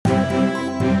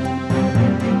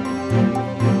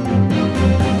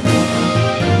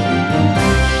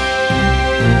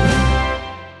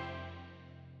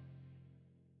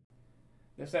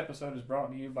This episode is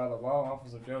brought to you by the Law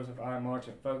Office of Joseph I.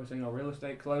 Marchant, focusing on real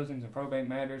estate closings and probate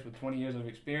matters with 20 years of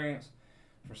experience.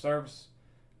 For service,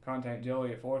 contact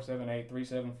Joey at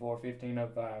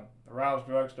 478-374-1505. The Riles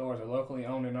Drug Store is a locally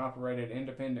owned and operated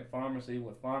independent pharmacy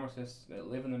with pharmacists that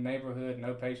live in the neighborhood,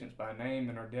 know patients by name,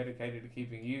 and are dedicated to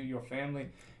keeping you, your family,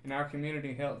 and our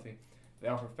community healthy. They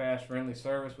offer fast, friendly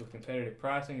service with competitive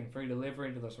pricing and free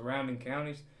delivery to the surrounding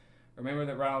counties. Remember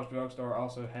that Riles Drug Store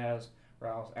also has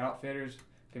Riles Outfitters,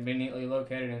 conveniently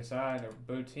located inside a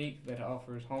boutique that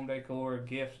offers home decor,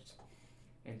 gifts,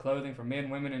 and clothing for men,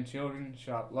 women, and children.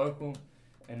 Shop local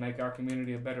and make our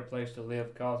community a better place to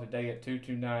live. Call today at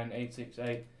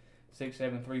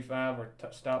 229-868-6735 or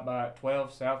stop by at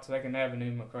 12 South 2nd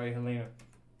Avenue, McRae, Helena.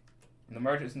 The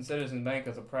Merchants and Citizens Bank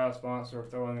is a proud sponsor of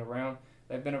Throwing Around.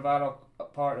 They've been a vital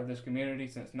part of this community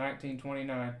since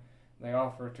 1929. They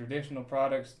offer traditional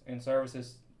products and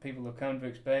services people have come to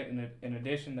expect. In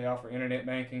addition, they offer internet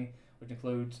banking, which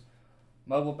includes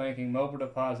mobile banking, mobile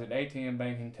deposit, ATM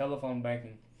banking, telephone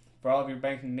banking. For all of your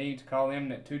banking needs, call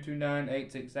them at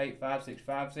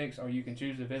 229-868-5656, or you can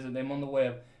choose to visit them on the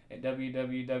web at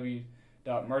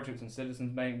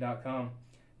www.merchantsandcitizensbank.com.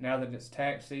 Now that it's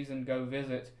tax season, go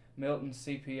visit Milton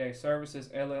CPA Services,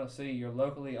 LLC, your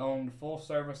locally owned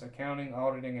full-service accounting,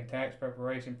 auditing, and tax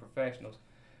preparation professionals.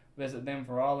 Visit them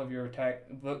for all of your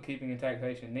bookkeeping and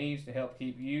taxation needs to help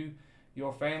keep you,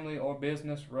 your family, or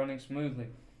business running smoothly.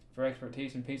 For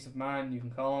expertise and peace of mind, you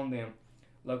can call on them.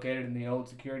 Located in the old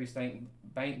Security State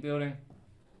Bank building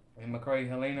in McRae,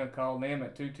 Helena, call them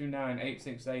at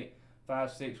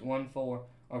 229-868-5614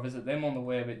 or visit them on the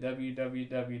web at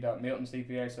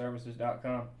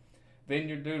www.miltoncpaservices.com.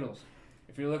 Vineyard Doodles.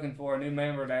 If you're looking for a new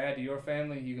member to add to your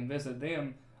family, you can visit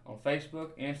them on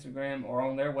Facebook, Instagram, or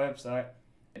on their website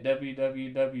at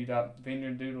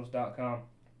www.vineyarddoodles.com.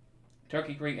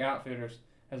 Turkey Creek Outfitters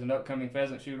has an upcoming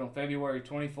pheasant shoot on February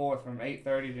 24th from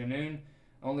 8:30 to noon.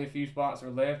 Only a few spots are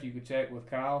left. You can check with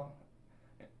Kyle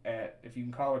if you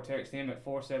can call or text him at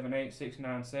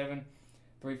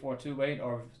 478-697-3428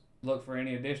 or look for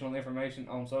any additional information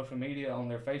on social media on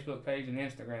their Facebook page and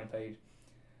Instagram page.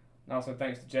 And also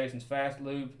thanks to Jason's Fast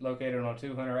Lube, located on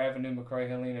 200 Avenue, McRae,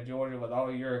 Helena, Georgia, with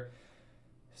all your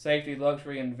safety,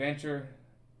 luxury, and adventure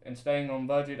and staying on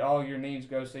budget. All your needs,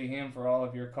 go see him for all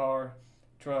of your car,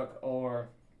 truck, or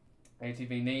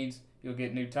ATV needs. You'll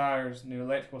get new tires, new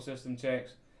electrical system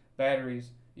checks,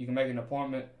 batteries. You can make an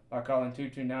appointment by calling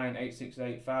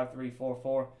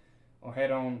 229-868-5344 or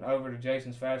head on over to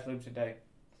Jason's Fast Lube today.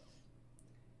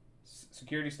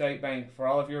 Security State Bank. For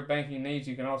all of your banking needs,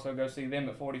 you can also go see them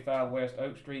at 45 West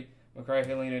Oak Street, McRae,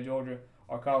 Helena, Georgia,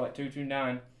 or call at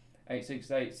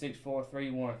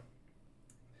 229-868-6431.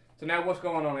 So now what's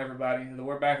going on, everybody?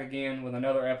 We're back again with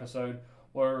another episode.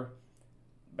 We're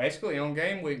basically on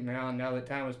game week now that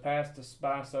time has passed us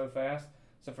by so fast.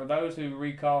 So for those who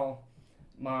recall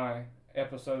my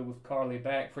episode with Carly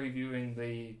back previewing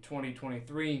the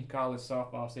 2023 college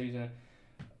softball season,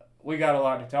 we got a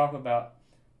lot to talk about.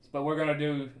 But we're gonna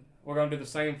do the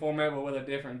same format but with a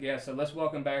different guest. So let's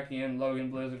welcome back in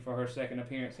Logan Blizzard for her second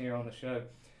appearance here on the show.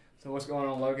 So what's going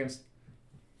on, Logan?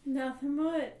 Nothing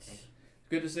much.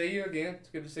 Good to see you again. It's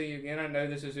good to see you again. I know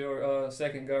this is your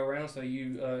second go around, so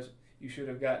you should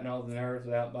have gotten all the nerves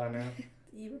out by now.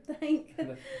 You would think.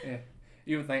 Yeah,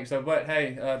 you would think so. But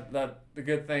hey, the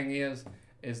good thing is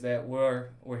that we're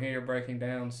here breaking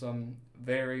down some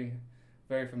very,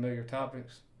 very familiar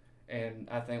topics, and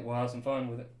I think we'll have some fun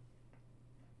with it.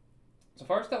 So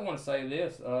first, I want to say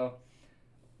this: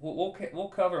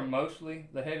 we'll cover mostly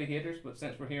the heavy hitters, but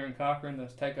since we're here in Cochran,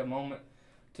 let's take a moment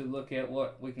to look at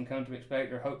what we can come to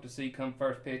expect or hope to see come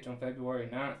first pitch on February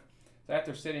 9th. So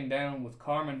after sitting down with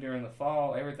Carmen during the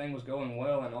fall, everything was going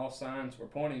well and all signs were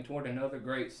pointing toward another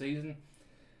great season.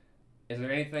 Is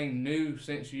there anything new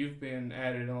since you've been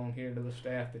added on here to the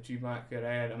staff that you could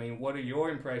add? I mean, what are your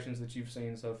impressions that you've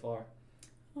seen so far?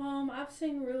 I've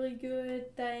seen really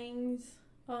good things,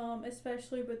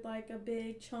 especially with like a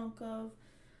big chunk of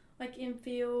like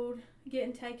infield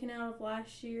getting taken out of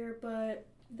last year, but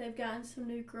they've gotten some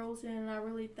new girls in, and I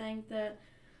really think that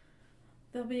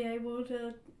they'll be able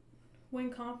to win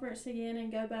conference again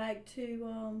and go back to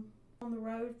on the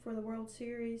road for the World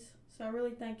Series. So I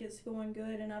really think it's going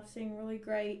good, and I've seen really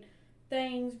great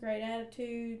things, great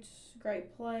attitudes,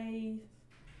 great play,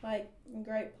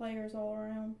 great players all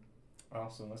around.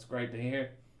 Awesome, that's great to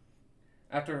hear.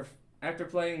 After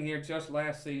playing here just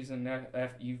last season,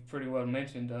 after you've pretty well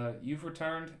mentioned, you've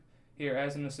returned here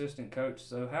as an assistant coach.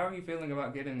 So how are you feeling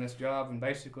about getting this job? And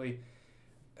basically,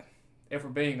 if we're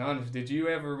being honest, did you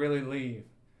ever really leave?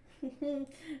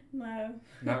 No.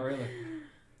 Not really.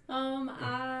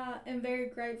 I am very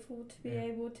grateful to be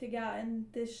able to get in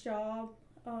this job.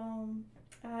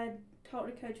 I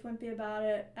talked to Coach Wimpy about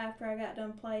it after I got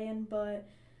done playing, but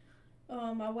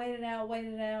I waited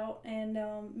out, and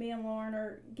me and Lauren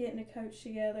are getting to coach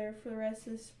together for the rest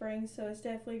of the spring, so it's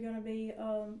definitely going to be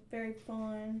very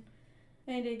fun.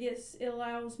 And it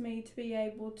allows me to be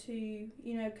able to,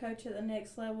 coach at the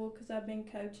next level, because I've been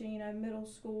coaching, middle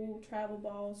school travel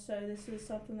ball. So this is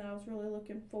something that I was really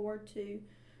looking forward to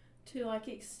like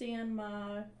extend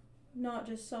my not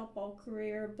just softball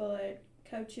career, but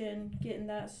coaching, getting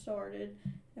that started,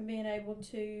 and being able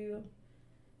to,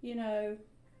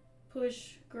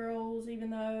 push girls,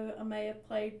 even though I may have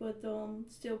played with them,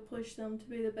 still push them to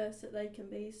be the best that they can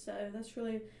be. So that's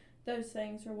really, those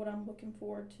things are what I'm looking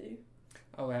forward to.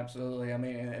 Oh, absolutely. I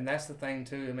mean, and that's the thing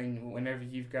too. I mean, whenever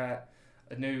you've got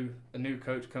a new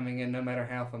coach coming in, no matter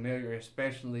how familiar,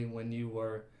 especially when you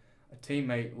were a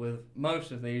teammate with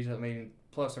most of these, I mean,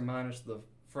 plus or minus the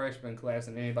freshman class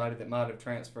and anybody that might have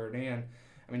transferred in.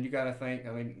 I mean, you got to think.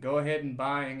 I mean, go ahead and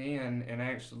buying in, and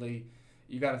actually,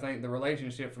 you got to think the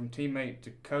relationship from teammate to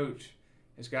coach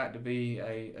has got to be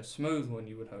a smooth one,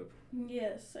 you would hope.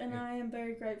 Yes, and I am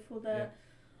very grateful that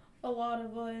a lot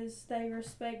of us, they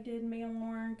respected me and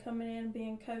Lauren coming in and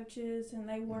being coaches, and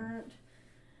they weren't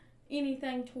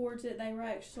anything towards it. They were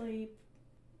actually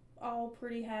all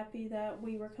pretty happy that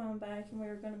we were coming back and we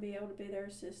were going to be able to be their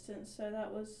assistants. So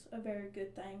that was a very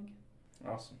good thing.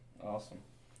 Awesome.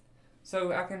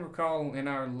 So I can recall in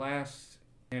our last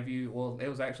interview, well, it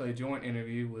was actually a joint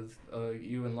interview with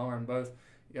you and Lauren both.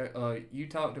 You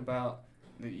talked about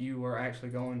that you were actually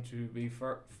going to be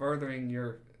furthering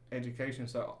your education.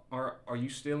 So are you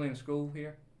still in school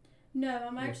here? No,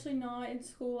 I'm actually not in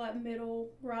school at middle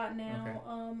right now.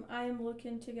 Okay. I am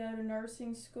looking to go to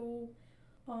nursing school,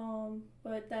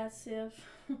 but that's if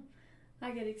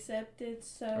I get accepted.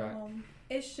 So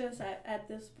it's just at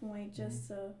this point,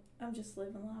 I'm just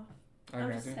living life.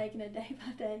 I'm just taking it day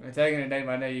by day. Taking it day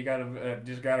by day, you gotta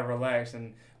just gotta relax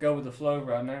and go with the flow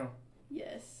right now.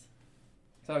 Yes.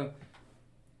 So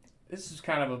this is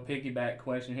kind of a piggyback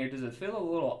question here. Does it feel a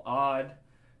little odd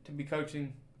to be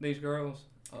coaching these girls?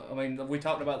 I mean, we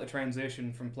talked about the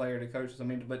transition from player to coaches. I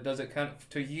mean, but does it kind of,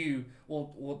 to you,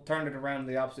 we'll turn it around in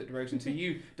the opposite direction. To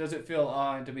you, does it feel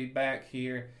odd to be back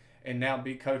here and now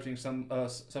be coaching some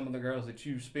of the girls that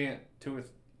you spent two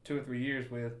or 3 years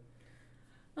with?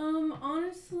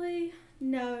 Honestly,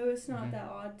 no, it's not that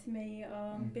odd to me.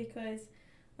 Because,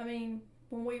 I mean,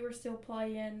 when we were still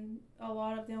playing, a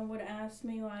lot of them would ask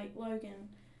me, like, Logan,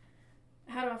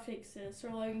 how do I fix this? Or,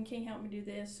 Logan, can you help me do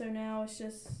this? So now it's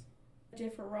just a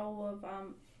different role of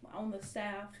on the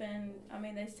staff. And, I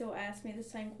mean, they still ask me the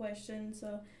same questions.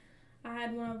 I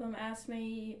had one of them ask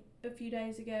me a few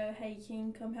days ago, hey, can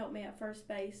you come help me at first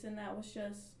base? And that was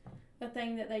just a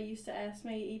thing that they used to ask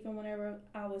me even whenever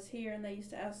I was here, and they used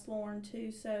to ask Lauren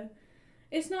too. So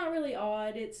it's not really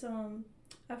odd. It's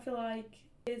I feel like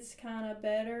it's kind of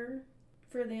better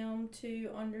for them to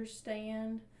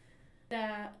understand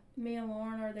that me and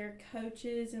Lauren are their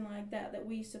coaches and like that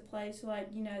we used to play. So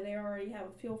like, they already have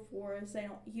a feel for us.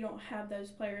 You don't have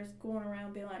those players going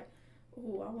around being like,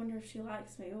 oh, I wonder if she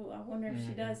likes me. Oh, I wonder if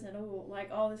she doesn't. Oh, like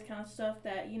all this kind of stuff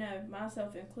that,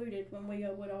 myself included, when we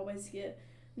would always get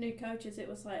new coaches, it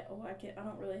was like, oh, I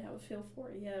don't really have a feel for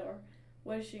it yet, or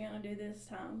what is she gonna do this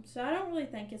time? So I don't really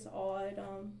think it's odd.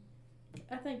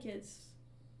 I think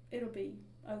it'll be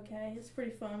okay. It's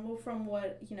pretty fun. Well, from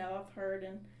what I've heard,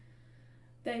 and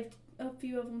a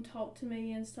few of them talked to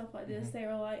me and stuff like this. They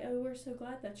were like, oh, we're so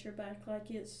glad that you're back.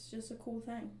 Like, it's just a cool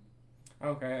thing.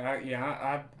 Okay,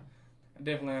 I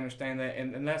definitely understand that,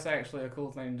 and that's actually a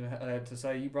cool thing to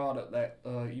say. You brought up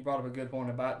a good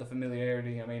point about the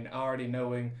familiarity. I mean, already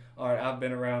knowing, all right, I've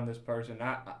been around this person.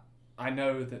 I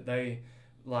know that they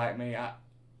like me.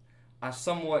 I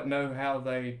somewhat know how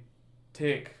they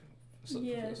tick.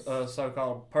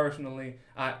 So-called personally,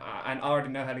 I already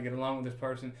know how to get along with this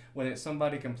person. When it's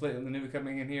somebody completely new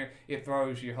coming in here, it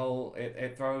throws your whole.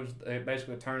 It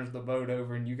basically turns the boat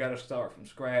over, and you got to start from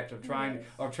scratch of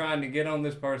trying to get on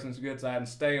this person's good side and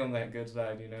stay on that good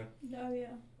side. Oh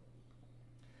yeah.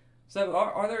 So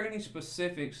are there any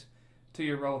specifics to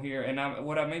your role here? And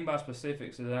what I mean by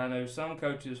specifics is that I know some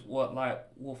coaches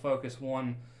will focus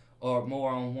or more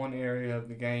on one area of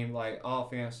the game, like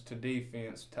offense to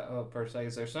defense per se.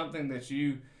 Is there something that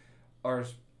you are,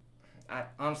 I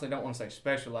honestly don't want to say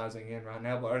specializing in right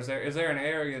now, but is there an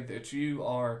area that you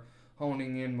are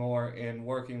honing in more and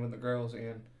working with the girls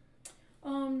in?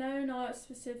 No, not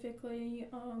specifically.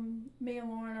 Me and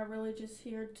Lauren are really just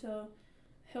here to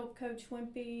help Coach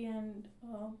Wimpy and,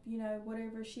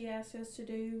 whatever she asks us to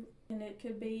do. And it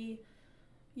could be,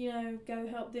 go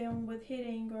help them with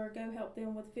hitting or go help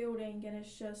them with fielding. And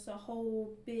it's just a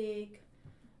whole big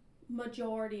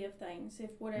majority of things,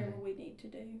 if whatever we need to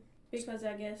do. Because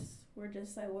I guess we're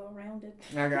just so well-rounded.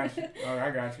 I got you. Oh, I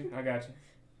got you.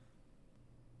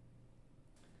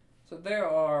 So there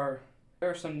are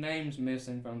some names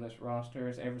missing from this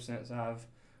roster ever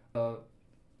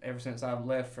since I've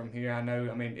left from here. I know.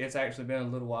 I mean, it's actually been a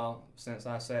little while since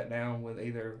I sat down with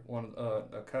either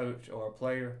a coach or a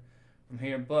player from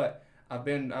here, but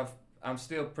I'm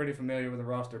still pretty familiar with the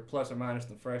roster, plus or minus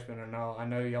the freshmen and all. I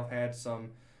know y'all had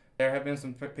there have been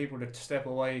some people to step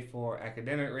away for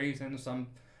academic reasons. I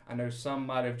know some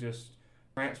might have just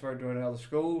transferred to another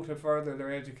school to further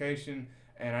their education,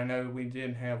 and I know we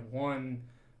did have one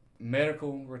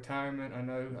medical retirement.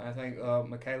 I think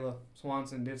Michaela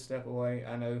Swanson did step away.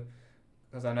 I know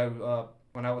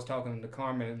when I was talking to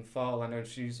Carmen in the fall, I know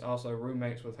she's also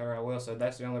roommates with her. I will say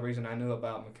that's the only reason I knew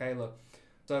about Michaela.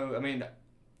 So I mean,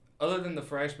 other than the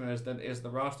freshmen, is the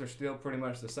roster still pretty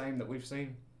much the same that we've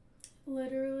seen?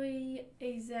 Literally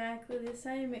exactly the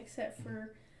same, except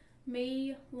for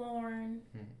me, Lauren,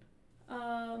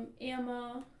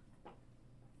 Emma,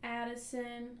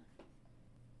 Addison,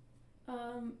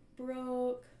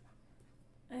 Brooke,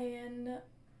 and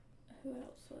who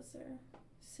else was there?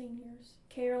 Seniors.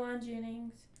 Caroline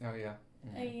Jennings. Oh yeah.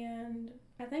 And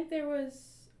I think that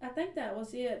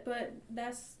was it, but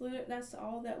that's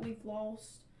all that we've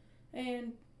lost.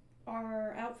 And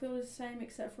our outfield is the same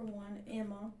except for one,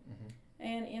 Emma.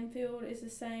 And infield is the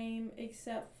same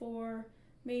except for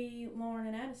me, Lauren,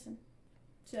 and Addison.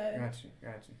 So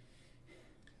Gotcha.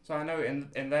 So I know,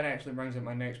 and that actually brings up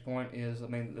my next point is, I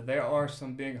mean, there are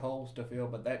some big holes to fill,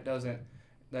 but that doesn't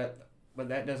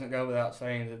go without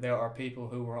saying that there are people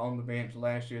who were on the bench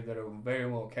last year that are very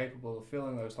well capable of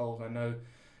filling those holes. I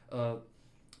know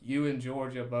you and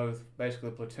Georgia both basically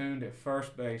platooned at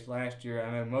first base last year. I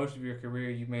know most of your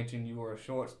career you mentioned you were a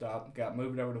shortstop, got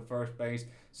moved over to first base,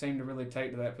 seemed to really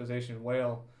take to that position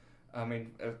well. I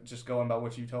mean, just going by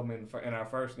what you told me in our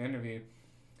first interview.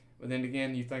 But then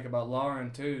again, you think about Lauren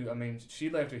too. I mean,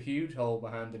 she left a huge hole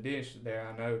behind the dish there,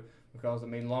 I know, because, I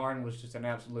mean, Lauren was just an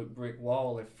absolute brick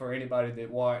wall. If for anybody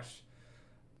that watched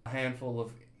a handful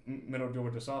of Middle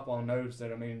Georgia softball knows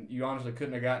that, I mean, you honestly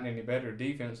couldn't have gotten any better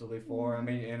defensively for her. I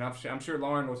mean, and I'm sure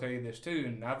Lauren will tell you this too,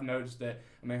 and I've noticed that,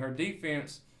 I mean, her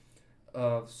defense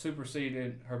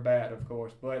superseded her bat, of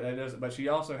course, but she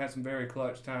also had some very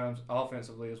clutch times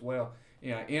offensively as well.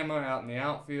 You know, Emma out in the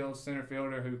outfield, center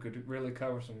fielder who could really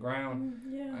cover some ground.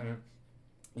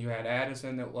 You had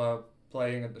Addison that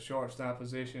playing at the shortstop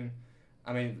position.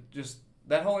 I mean, just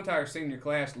that whole entire senior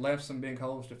class left some big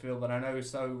holes to fill. But I know,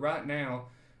 so right now,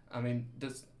 I mean,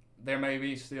 there may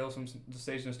be still some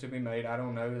decisions to be made. I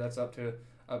don't know. That's up to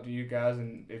you guys,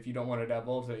 and if you don't want to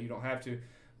divulge that, you don't have to.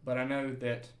 But I know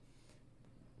that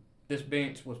this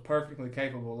bench was perfectly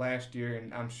capable last year,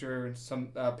 and I'm sure some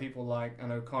people like, I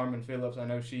know Carmen Phillips, I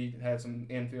know she had some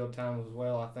infield time as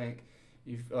well. I think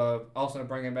you've also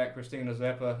bringing back Christina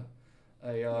Zeppa,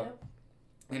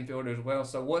 infielder as well.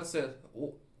 So what's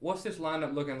this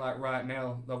lineup looking like right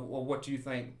now? Or what you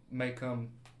think may come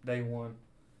day one?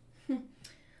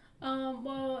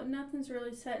 Well, nothing's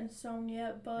really set in stone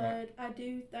yet, but I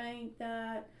do think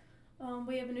that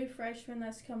we have a new freshman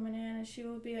that's coming in, and she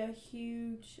will be a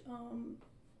huge,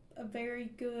 a very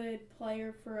good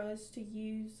player for us to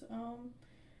use.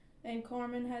 And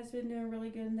Carmen has been doing really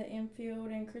good in the infield,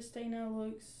 and Christina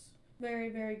looks very,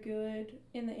 very good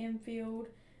in the infield.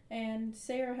 And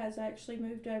Sarah has actually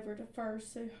moved over to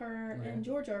first, so her and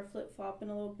Georgia are flip-flopping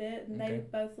a little bit, and they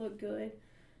both look good.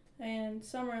 And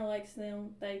Summer likes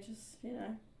them. They just,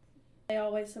 they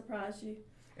always surprise you.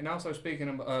 And also, speaking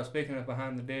of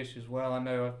behind the dish as well, I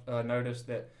know I've noticed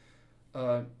that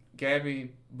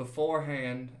Gabby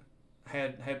beforehand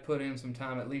had put in some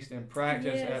time, at least in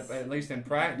practice. Yes. At least in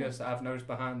practice, I've noticed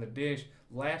behind the dish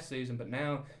last season, but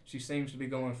now she seems to be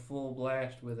going full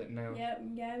blast with it now. Yep,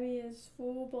 Gabby is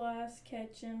full blast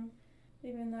catching,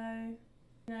 even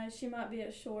though she might be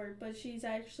at short, but she's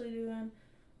actually doing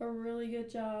a really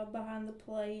good job behind the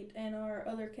plate, and our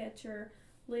other catcher,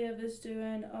 Liv, is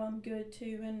doing good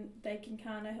too, and they can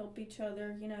kind of help each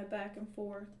other, back and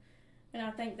forth. And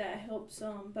I think that helps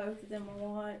both of them a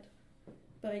lot.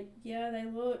 But yeah, they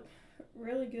look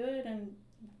really good, and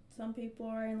some people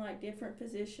are in different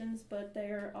positions, but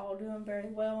they're all doing very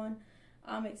well, and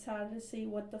I'm excited to see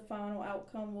what the final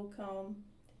outcome will come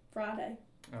Friday.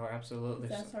 Oh, absolutely.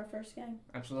 That's our first game.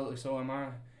 Absolutely, so am I.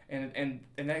 And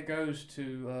that goes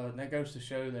to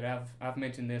show that I've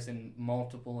mentioned this in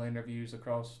multiple interviews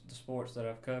across the sports that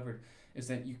I've covered, is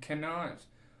that you cannot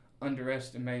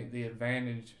underestimate the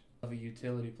advantage of a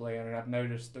utility player. And I've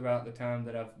noticed throughout the time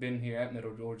that I've been here at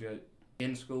Middle Georgia,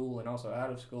 in school and also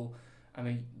out of school, I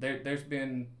mean, there's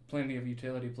been plenty of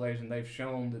utility players, and they've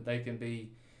shown that they can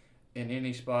be in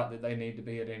any spot that they need to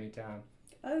be at any time.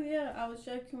 Oh yeah, I was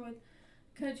joking with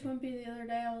Coach Wimpy the other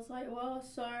day. I was like, well,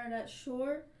 sorry, that's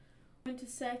short. Went to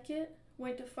second,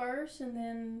 went to first, and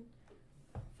then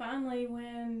finally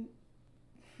when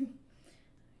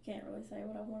can't really say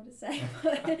what I wanted to say,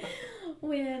 but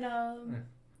when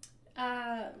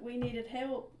we needed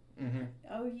help. Mm-hmm.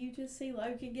 Oh, you just see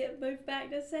Logan get moved back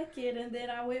to second, and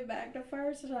then I went back to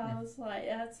first, and I was like,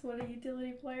 that's what a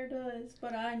utility player does.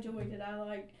 But I enjoyed it. I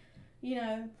liked,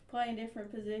 playing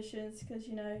different positions, because,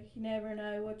 you never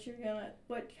know what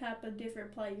type of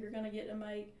different play you're going to get to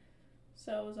make.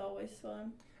 So it was always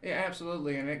fun. Yeah,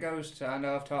 absolutely, and it goes to, I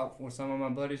know I've talked with some of my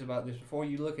buddies about this before.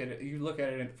 You look at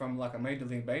it from like a Major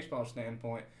League Baseball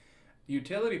standpoint.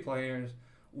 Utility players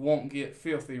won't get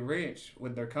filthy rich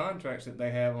with their contracts that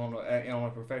they have on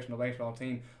a professional baseball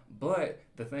team, but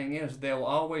the thing is, they'll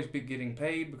always be getting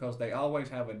paid because they always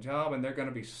have a job, and they're going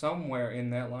to be somewhere in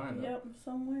that lineup. Yep,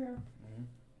 somewhere. Mm-hmm.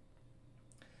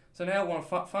 So now one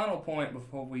final point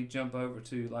before we jump over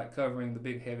to like covering the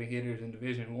big heavy hitters in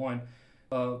Division One.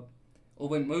 We'll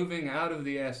be moving out of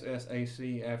the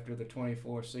SSAC after the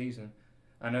 24 season.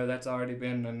 I know that's already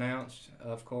been announced,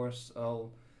 of course.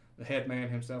 The head man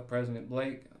himself, President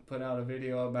Blake, put out a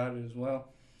video about it as well.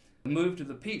 The move to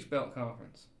the Peach Belt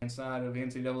Conference inside of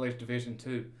NCAA's Division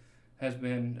II has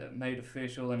been made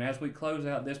official. And as we close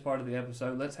out this part of the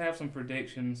episode, let's have some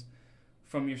predictions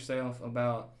from yourself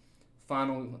about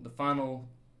the final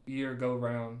year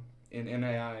go-round in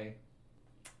NAIA.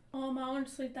 I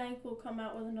honestly think we'll come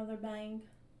out with another bang.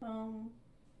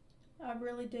 I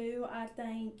really do. I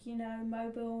think,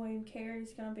 Mobile and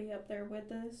Cary's going to be up there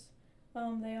with us.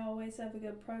 They always have a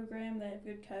good program. They have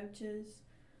good coaches.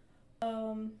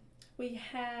 We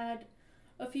had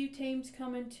a few teams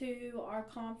coming to our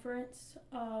conference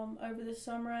over the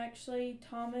summer, actually.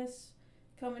 Thomas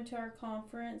coming to our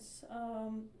conference.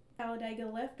 Talladega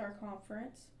left our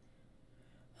conference.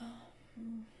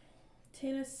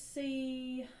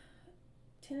 Tennessee,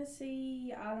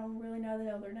 I don't really know the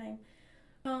other name.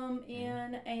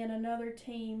 And another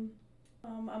team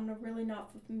I'm really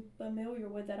not familiar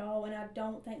with at all, and I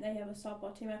don't think they have a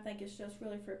softball team. I think it's just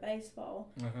really for baseball.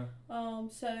 Uh-huh.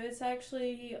 So it's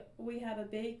actually, we have a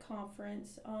big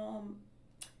conference.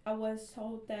 I was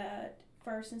told that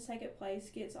first and second place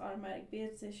gets automatic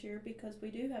bids this year because we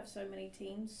do have so many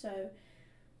teams. So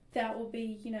that will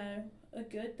be, a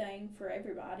good thing for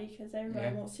everybody, because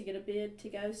everybody wants to get a bid to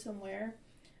go somewhere.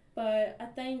 But I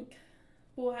think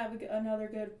we'll have another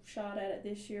good shot at it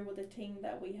this year with the team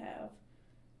that we have.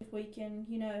 If we can,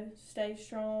 stay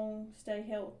strong, stay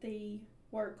healthy,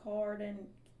 work hard, and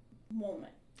want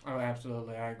it. Oh,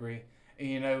 absolutely, I agree.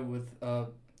 And with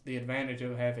the advantage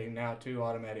of having now 2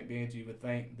 automatic bids, you would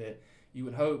think that you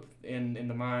would hope in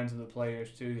the minds of the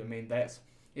players too. I mean,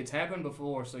 it's happened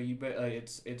before, so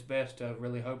it's best to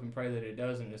really hope and pray that it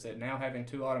doesn't. Is that now having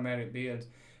 2 automatic bids,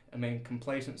 I mean,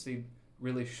 complacency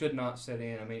really should not set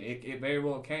in. I mean, it very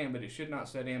well can, but it should not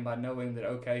set in by knowing that,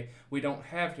 okay, we don't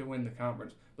have to win the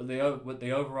conference, but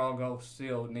the overall goal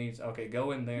still needs, okay,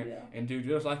 go in there and do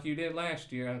just like you did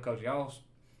last year, because y'all,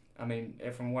 I mean,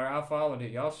 from where I followed it,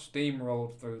 y'all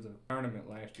steamrolled through the tournament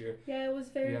last year. Yeah, it was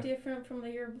very different from the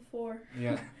year before.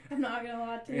 Yeah. I'm not going to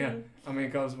lie to you. Yeah, I mean,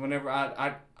 because whenever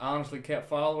I honestly kept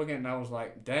following it, and I was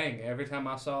like, dang, every time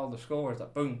I saw the scores,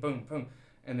 like boom, boom, boom.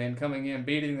 And then coming in,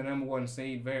 beating the number 1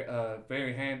 seed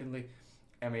very handily.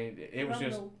 I mean, it was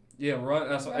just run.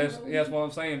 That's what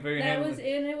I'm saying. Very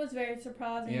handily. And it was very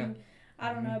surprising. Yeah.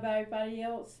 I don't know about everybody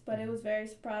else, but it was very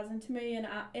surprising to me. And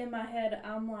in my head,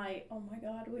 I'm like, oh my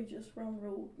God, we just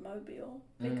ruled Mobile,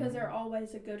 because they're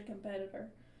always a good competitor.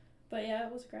 But yeah,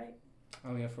 it was great.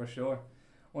 Oh yeah, for sure. I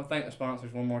want to thank the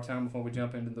sponsors one more time before we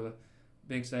jump into the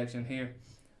big section here.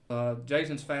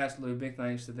 Jason's Fast Lube, big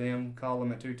thanks to them. Call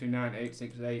them at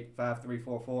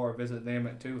 229-868-5344 or visit them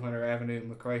at 200 Avenue,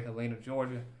 McRae, Helena,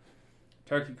 Georgia.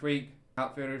 Turkey Creek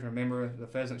Outfitters, remember the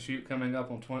pheasant shoot coming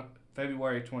up on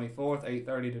February 24th,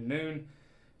 8:30 to noon.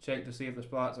 Check to see if the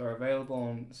spots are available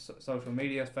on social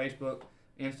media, Facebook,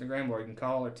 Instagram, or you can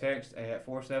call or text at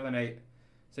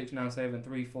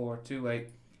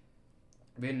 478-697-3428.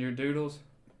 Vineyard Doodles,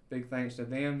 big thanks to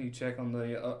them. You check on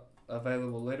the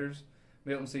available litters.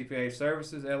 Milton CPA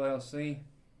Services, LLC,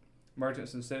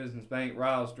 Merchants and Citizens Bank,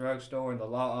 Riles Drug Store, and the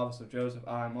Law Office of Joseph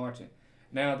I. Marchant.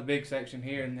 Now the big section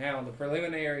here, and now the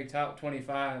preliminary top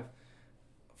 25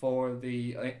 for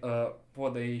the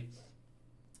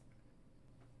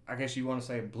I guess you want to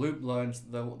say blue bloods,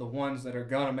 the ones that are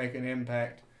gonna make an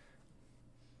impact.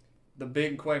 The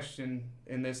big question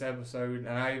in this episode, and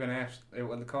I even asked it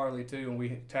with Carly too, and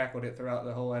we tackled it throughout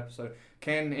the whole episode.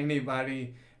 Can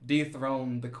anybody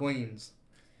dethrone the Queens?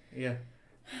 Yeah.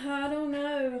 I don't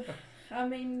know. I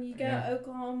mean, you got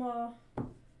Oklahoma,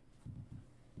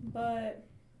 but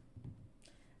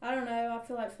I don't know. I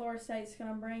feel like Florida State's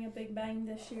gonna bring a big bang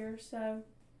this year, so.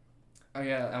 Oh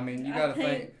yeah, I mean you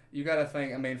gotta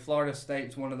think. I mean, Florida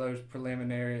State's one of those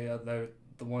preliminary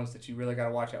the ones that you really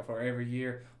gotta watch out for every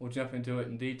year. We'll jump into it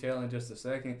in detail in just a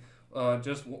second.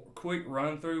 Just quick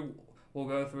run through. We'll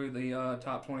go through the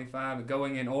top 25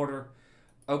 going in order.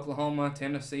 Oklahoma,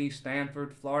 Tennessee,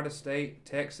 Stanford, Florida State,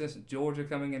 Texas, Georgia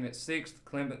coming in at 6th,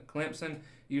 Clemson,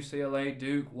 UCLA,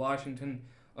 Duke, Washington,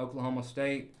 Oklahoma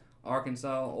State,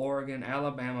 Arkansas, Oregon,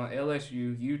 Alabama,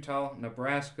 LSU, Utah,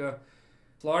 Nebraska,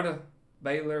 Florida,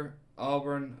 Baylor,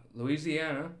 Auburn,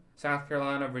 Louisiana, South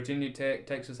Carolina, Virginia Tech,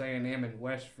 Texas A&M, and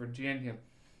West Virginia.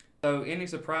 So, any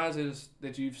surprises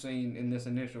that you've seen in this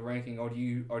initial ranking, or do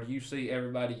you see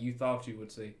everybody you thought you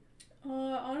would see?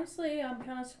 Honestly, I'm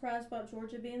kind of surprised about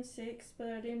Georgia being 6th, but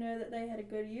I do know that they had a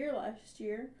good year last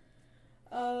year.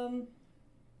 UCLA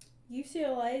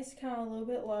is kind of a little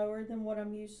bit lower than what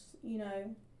I'm used.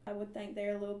 I would think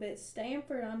they're a little bit.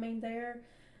 Stanford, I mean, they're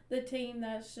the team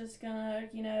that's just gonna,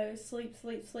 sleep,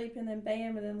 and then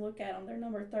bam, and then look at them. They're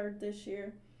number 3rd this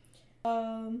year.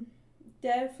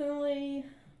 Definitely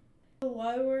the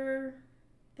lower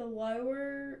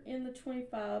in the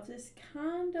 25s is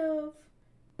kind of,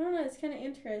 I don't know, it's kind of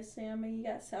interesting. I mean, you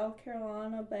got South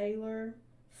Carolina, Baylor,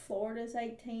 Florida's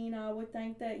 18. I would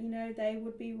think that, they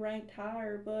would be ranked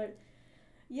higher, but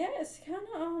yeah, it's kind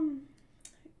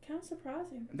of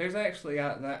surprising. There's actually,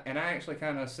 and I actually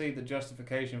kind of see the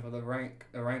justification for the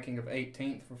ranking of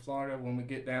 18th for Florida when we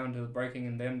get down to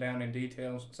breaking them down in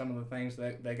details. Some of the things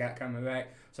that they got coming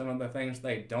back, some of the things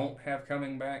they don't have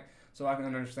coming back, so I can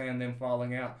understand them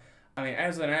falling out. I mean,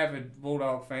 as an avid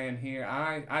Bulldog fan here,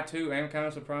 I too am kind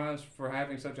of surprised for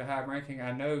having such a high ranking.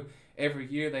 I know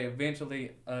every year they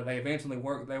eventually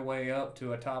work their way up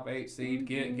to a top 8 seed,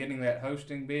 getting that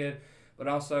hosting bid. But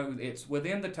also, it's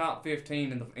within the top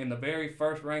 15 in the very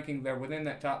first ranking. They're within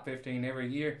that top 15 every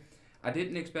year. I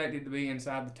didn't expect it to be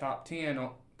inside the top 10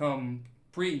 come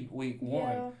pre-week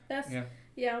 1.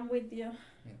 Yeah, I'm with you.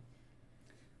 Yeah.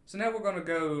 So now we're going to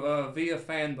go via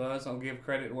FanBuzz. I'll give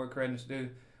credit where credit's due.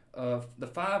 The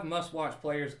 5 must-watch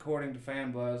players according to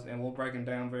FanBuzz, and we'll break them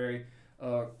down very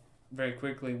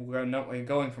quickly. We're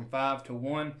going from 5 to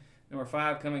 1. Number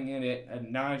 5 coming in at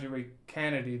Najee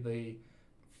Kennedy, the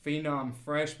phenom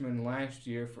freshman last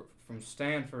year from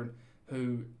Stanford,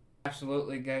 who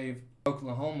absolutely gave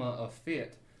Oklahoma a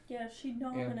fit. Yeah, she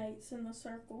dominates in the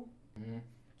circle. Mm-hmm.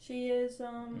 She is.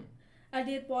 I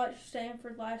did watch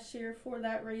Stanford last year for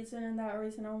that reason, and that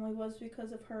reason only was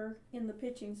because of her in the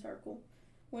pitching circle.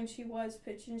 When she was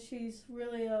pitching, she's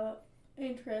really a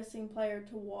interesting player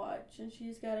to watch, and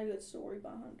she's got a good story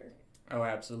behind her. Oh,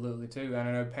 absolutely, too. And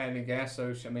I know Patty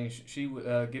Gasso, she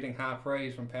getting high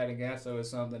praise from Patty Gasso is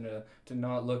something to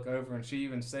not look over. And she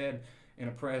even said in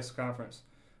a press conference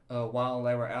while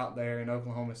they were out there in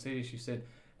Oklahoma City, she said,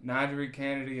 Najee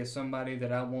Kennedy is somebody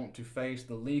that I want to face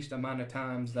the least amount of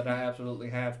times that I absolutely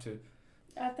have to.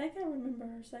 I think I remember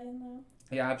her saying that.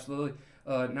 Yeah, absolutely.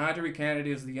 Najee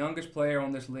Kennedy is the youngest player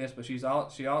on this list, but she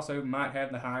also might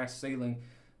have the highest ceiling.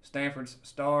 Stanford's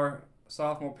star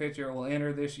sophomore pitcher will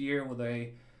enter this year with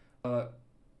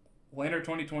will enter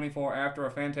 2024 after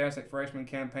a fantastic freshman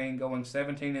campaign, going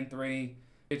 17-3,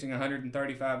 pitching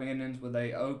 135 innings with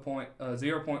a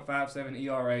 0.57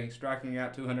 ERA, striking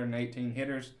out 218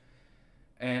 hitters,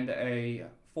 and a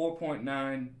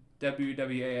 4.9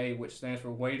 WWAA, which stands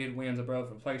for weighted wins above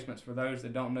replacements. For those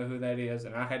that don't know who that is,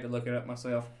 and I had to look it up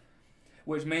myself,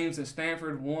 which means that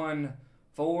Stanford won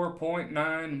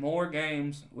 4.9 more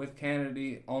games with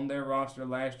Kennedy on their roster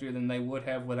last year than they would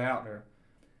have without her.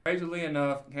 Crazily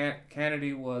enough,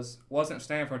 Kennedy wasn't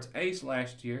Stanford's ace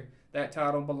last year. That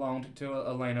title belonged to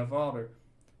Elena Valder,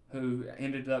 who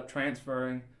ended up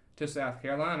transferring to South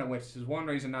Carolina, which is one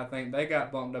reason I think they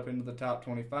got bumped up into the top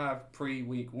 25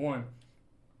 pre-week 1.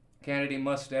 Kennedy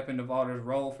must step into Valder's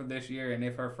role for this year, and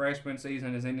if her freshman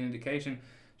season is any indication,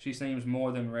 she seems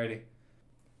more than ready.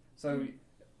 So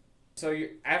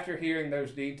after hearing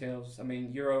those details, I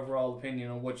mean, your overall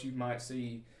opinion on what you might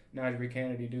see Najee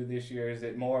Kennedy do this year, is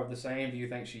it more of the same? Do you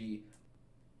think she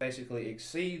basically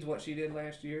exceeds what she did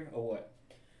last year, or what?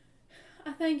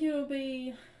 I think it'll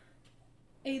be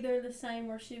either the same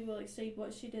or she will exceed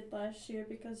what she did last year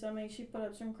because, I mean, she put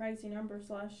up some crazy numbers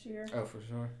last year. Oh, for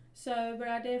sure. So, but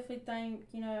I definitely think,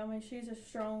 I mean, she's a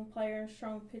strong player and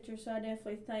strong pitcher, so I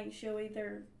definitely think she'll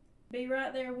either be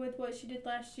right there with what she did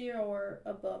last year or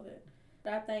above it.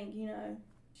 But I think,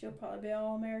 she'll probably be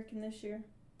All-American this year.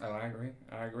 Oh, I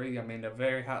agree. I mean, a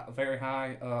very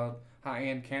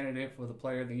high-end candidate for the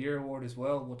Player of the Year award as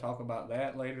well. We'll talk about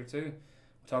that later, too.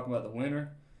 We'll talk about the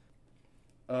winner.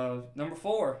 Number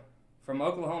 4, from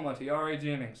Oklahoma, Tiare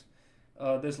Jennings.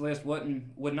 This list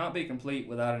would not be complete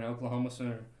without an Oklahoma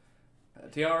Sooner.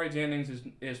 Tiare Jennings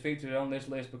is featured on this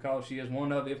list because she is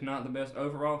one of, if not the best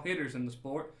overall hitters in the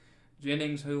sport.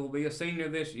 Jennings, who will be a senior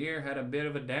this year, had a bit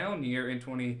of a down year in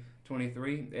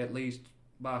 2023, at least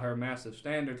by her massive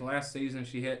standards. Last season,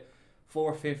 she hit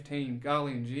 .415.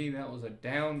 Golly and gee, that was a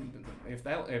down. If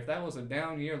that was a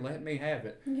down year, let me have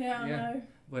it. Yeah, I know.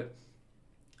 But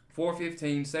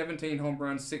 .415, 17 home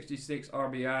runs, 66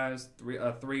 RBIs,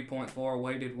 3.4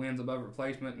 weighted wins above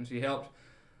replacement, and she helped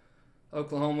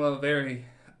Oklahoma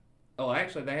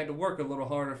actually, they had to work a little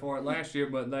harder for it last year,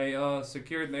 but they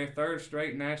secured their 3rd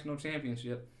straight national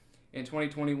championship. In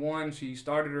 2021, she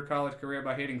started her college career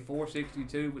by hitting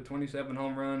 .462 with 27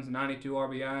 home runs, 92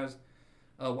 RBIs.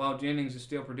 While Jennings is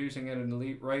still producing at an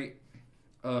elite rate,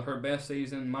 her best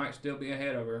season might still be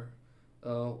ahead of her.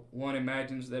 One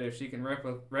imagines that if she can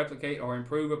replicate or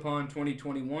improve upon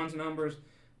 2021's numbers,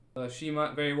 she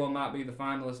might be the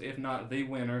finalist, if not the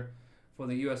winner, for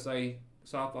the USA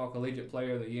Softball Collegiate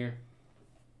Player of the Year.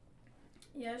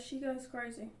 Yeah, she goes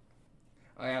crazy.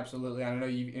 Absolutely. I know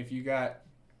if you got,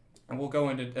 and we'll go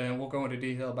into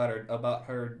detail about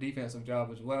her defensive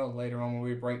job as well later on when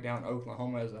we break down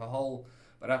Oklahoma as a whole.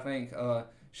 But I think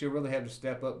she'll really have to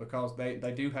step up because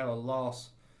they do have a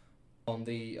loss on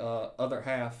the other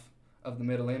half of the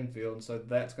middle infield, so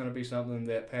that's going to be something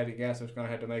that Patty Gasser's going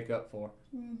to have to make up for.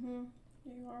 You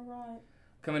are right.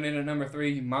 Coming in at number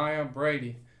 3, Maya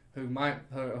Brady, who in my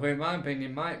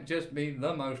opinion might just be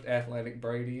the most athletic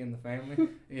Brady in the family.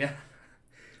 Yeah.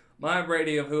 Maya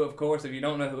Brady, who, of course, if you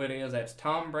don't know who it is, that's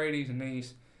Tom Brady's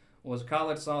niece, was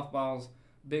college softball's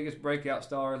biggest breakout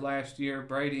star last year.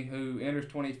 Brady, who enters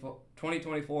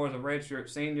 2024 as a redshirt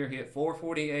senior, hit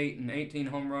 .448 and 18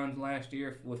 home runs last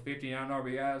year with 59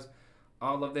 RBIs.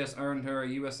 All of this earned her a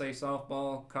USA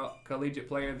Softball Collegiate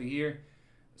Player of the Year,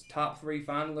 top 3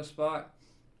 finalist spot,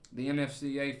 the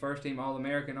NFCA First Team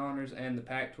All-American honors, and the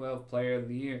Pac-12 Player of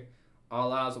the Year.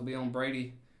 All eyes will be on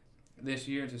Brady this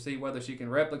year to see whether she can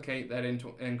replicate that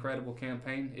incredible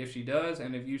campaign. If she does,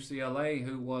 and if UCLA,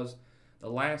 who was the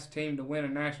last team to win a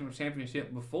national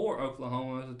championship before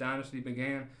Oklahoma as the dynasty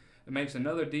began, it makes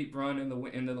another deep run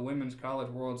into the Women's College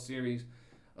World Series,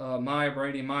 Maya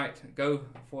Brady might go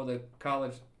for the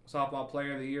College Softball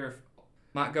Player of the Year,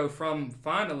 might go from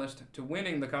finalist to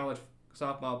winning the College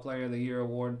Softball Player of the Year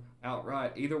award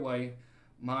outright. Either way,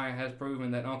 Maya has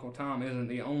proven that Uncle Tom isn't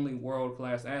the only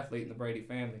world-class athlete in the Brady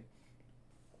family.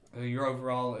 Your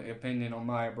overall opinion on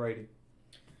Maya Brady?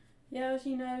 Yeah,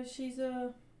 she's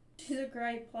a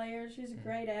great player. She's a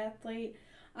great athlete.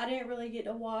 I didn't really get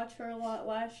to watch her a lot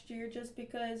last year just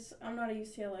because I'm not a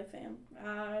UCLA fan.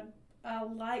 I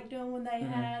liked them when they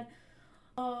had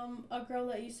a girl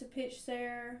that used to pitch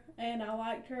there, and I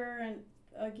liked her, and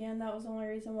again, that was the only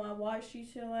reason why I watched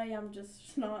UCLA. I'm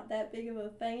just not that big of a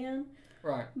fan.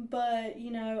 Right. But,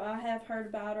 I have heard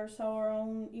about her, saw her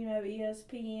on,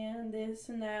 ESPN, this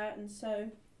and that, and so,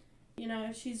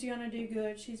 she's going to do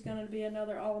good. She's going to be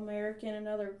another All-American,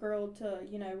 another girl to,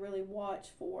 really watch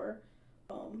for.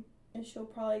 And she'll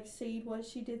probably exceed what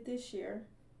she did this year,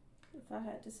 if I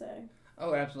had to say.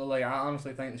 Oh, absolutely. I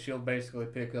honestly think that she'll basically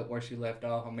pick up where she left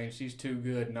off. I mean, she's too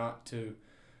good not to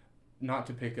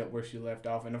pick up where she left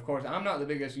off. And, of course, I'm not the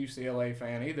biggest UCLA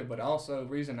fan either, but also the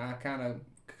reason I kind of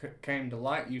came to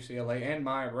like UCLA and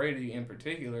Maya Brady in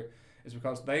particular is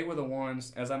because they were the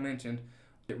ones, as I mentioned,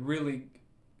 that really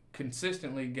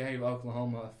consistently gave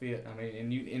Oklahoma a fit. I mean,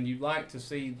 and you like to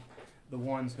see the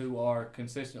ones who are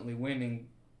consistently winning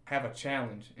have a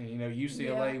challenge. And,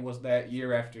 UCLA was that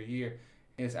year after year.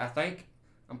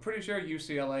 I'm pretty sure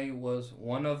UCLA was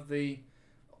one of the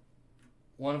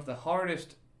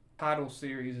hardest title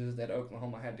series that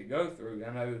Oklahoma had to go through.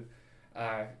 I know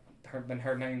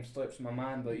her name slips my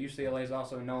mind, but UCLA is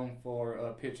also known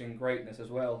for pitching greatness as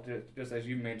well, just as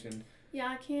you mentioned. Yeah,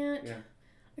 I can't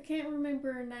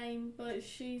remember her name, but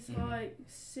she's like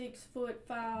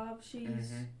 6'5".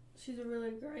 She's a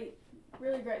really great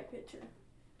pitcher.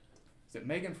 Is it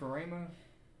Megan Faremo?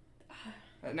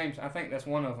 That name, I think that's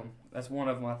one of them. That's one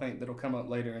of them. I think that'll come up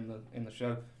later in the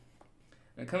show.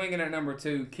 And coming in at number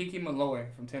 2, Kiki Malloy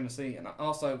from Tennessee. And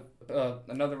also,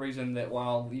 another reason that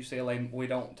while UCLA, we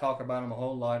don't talk about them a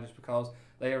whole lot is because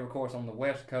they are, of course, on the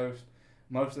West Coast.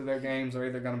 Most of their games are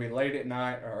either going to be late at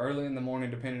night or early in the morning,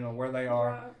 depending on where they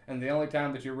are. Right. And the only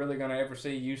time that you're really going to ever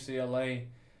see UCLA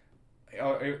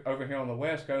over here on the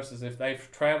West Coast is if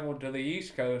they've traveled to the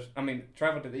East Coast.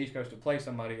 Traveled to the East Coast to play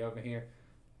somebody over here.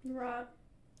 Right.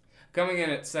 Coming in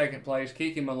at second place,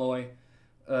 Kiki Malloy.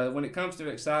 When it comes to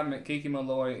excitement, Kiki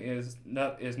Malloy is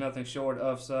nothing short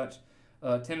of such.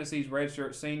 Tennessee's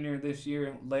redshirt senior this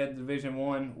year led Division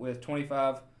I with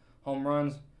 25 home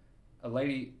runs, a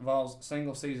Lady Vols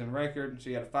single season record.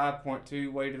 She had a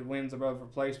 5.2 weighted wins above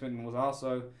replacement and was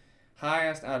also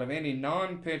highest out of any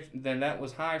non-pitcher.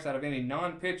 Highest out of any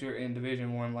non-pitcher in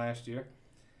Division I last year.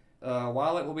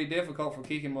 While it will be difficult for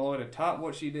Kiki Malloy to top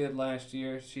what she did last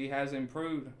year, she has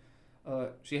improved.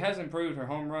 She has improved her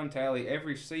home run tally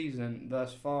every season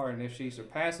thus far, and if she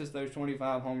surpasses those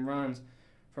 25 home runs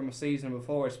from a season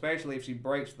before, especially if she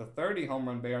breaks the 30 home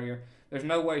run barrier, there's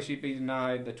no way she'd be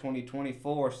denied the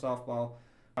 2024 softball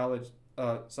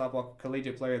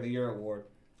collegiate player of the year award.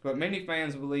 But many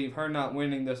fans believe her not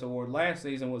winning this award last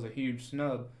season was a huge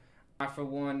snub. I, for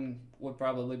one, would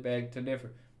probably beg to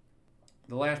differ.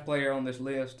 The last player on this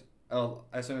list,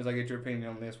 as soon as I get your opinion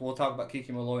on this, we'll talk about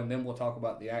Kiki Malloy and then we'll talk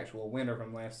about the actual winner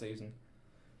from last season.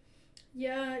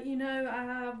 Yeah, I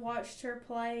have watched her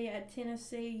play at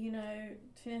Tennessee.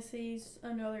 Tennessee's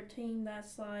another team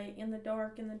that's like in the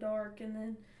dark, and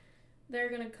then they're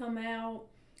going to come out.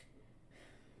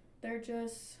 They're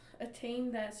just a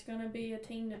team that's going to be a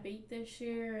team to beat this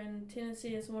year, and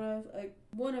Tennessee is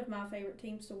one of my favorite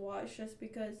teams to watch just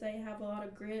because they have a lot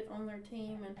of grit on their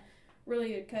team and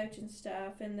really good coaching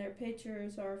staff, and their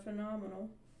pitchers are phenomenal.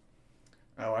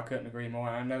 Oh, I couldn't agree more.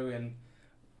 I know, and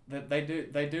that they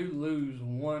do lose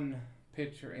one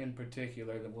pitcher in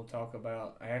particular that we'll talk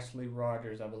about, Ashley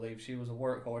Rogers. I believe she was a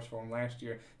workhorse for them last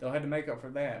year. They'll have to make up for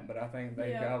that, but I think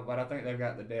they've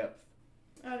got the depth.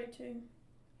 I do too.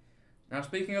 Now,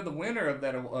 speaking of the winner of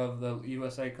the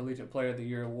USA Collegiate Player of the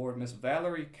Year award, Miss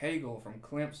Valerie Cagle from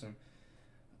Clemson,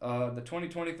 the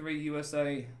 2023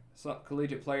 USA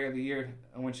Collegiate Player of the Year.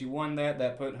 And when she won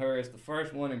that put her as the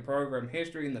first one in program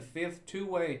history and the 5th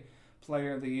two-way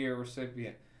Player of the Year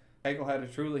recipient. Cagle had a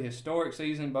truly historic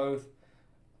season, both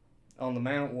on the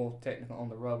mound, technically on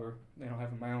the rubber. They don't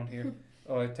have a mound here.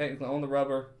 Technically on the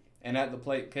rubber and at the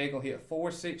plate. Cagle hit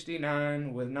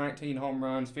 .469 with 19 home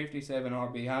runs, 57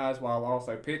 RBIs, while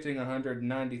also pitching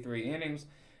 193 innings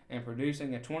and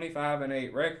producing a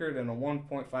 25-8 record and a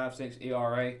 1.56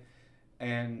 ERA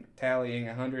and tallying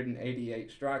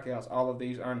 188 strikeouts. All of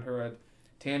these earned her a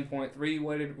 10.3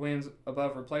 weighted wins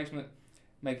above replacement,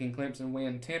 making Clemson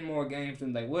win 10 more games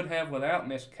than they would have without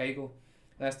Miss Cagle.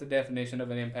 That's the definition of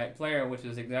an impact player, which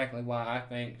is exactly why I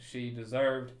think she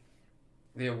deserved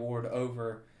the award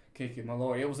over Kiki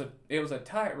Malloy. It was a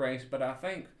tight race, but I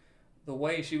think the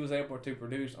way she was able to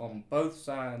produce on both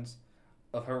sides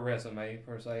of her resume,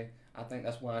 per se, I think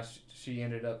that's why she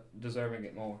ended up deserving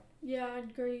it more. Yeah, I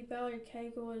agree. Valerie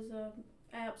Cagle is an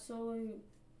absolute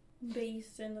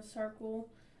beast in the circle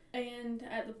and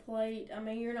at the plate. I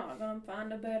mean, you're not going to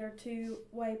find a better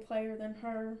two-way player than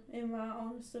her, in my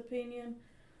honest opinion.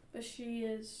 But she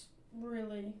is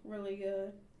really, really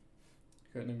good.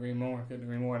 Couldn't agree more.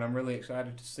 And I'm really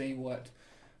excited to see what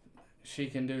she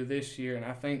can do this year. And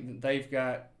I think that they've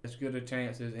got as good a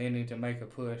chance as any to make a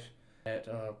push at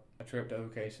a trip to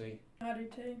OKC. I do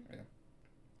too. Yeah.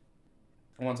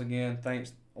 Once again,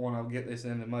 thanks. I want to get this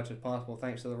in as much as possible.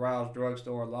 Thanks to the Riles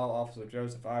Drugstore, Law Office of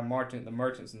Joseph I. Marchant, the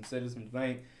Merchants and Citizens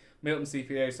Bank, Milton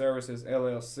CPA Services,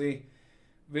 LLC,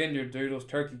 Vineyard Doodles,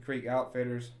 Turkey Creek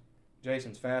Outfitters,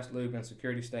 Jason's Fast Lube, and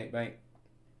Security State Bank.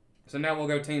 So now we'll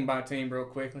go team by team real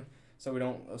quickly, so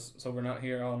we're not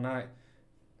here all night.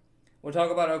 We'll talk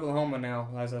about Oklahoma now.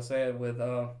 As I said, with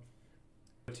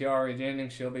Tiara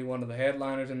Jennings, she'll be one of the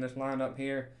headliners in this lineup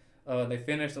here. They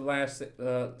finished last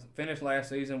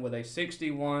season with a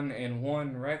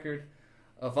 61-1 record.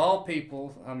 Of all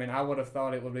people, I mean, I would have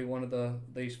thought it would be one of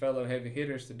these fellow heavy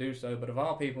hitters to do so, but of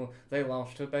all people, they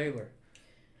lost to Baylor.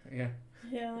 Yeah.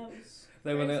 Yeah, that was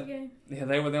they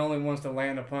were the only ones to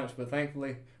land a punch, but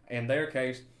thankfully, in their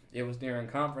case, it was during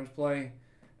conference play,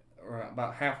 or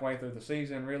about halfway through the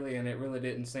season, really, and it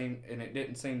didn't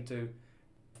seem to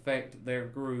affect their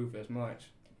groove as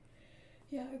much.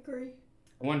 Yeah, I agree.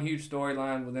 One huge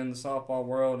storyline within the softball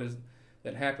world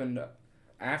that happened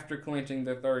after clinching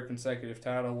their third consecutive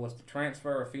title was the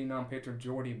transfer of phenom pitcher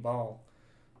Jordy Ball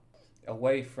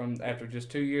away after just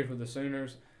 2 years with the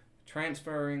Sooners,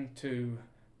 transferring to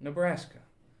Nebraska.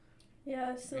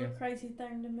 Yeah, it's still Yeah. a crazy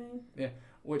thing to me.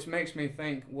 Which makes me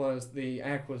think, was the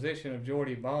acquisition of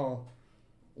Jordy Ball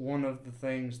one of the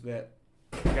things that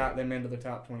got them into the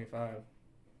top 25?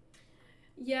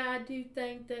 Yeah, I do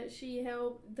think that she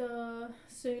helped the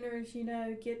Sooners,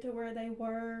 get to where they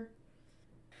were.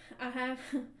 I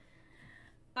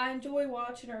I enjoy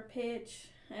watching her pitch,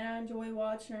 and I enjoy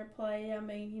watching her play. I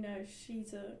mean,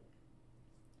 she's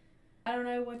I don't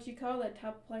know what you call that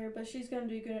type of player, but she's going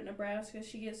to do good at Nebraska.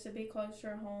 She gets to be close to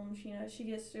her home. She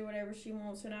gets to do whatever she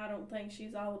wants, and I don't think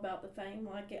she's all about the fame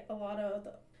like a lot of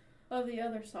the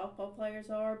other softball players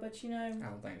are. But I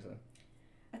don't think so.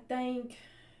 I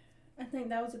think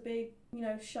that was a big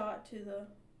shot to the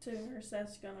Sooners.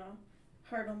 That's gonna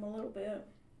hurt them a little bit.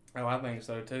 Oh, I think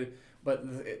so too. But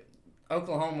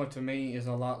Oklahoma to me is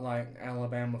a lot like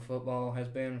Alabama football has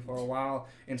been for a while.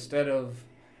 Instead of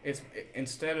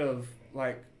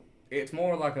like it's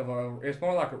more like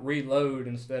a reload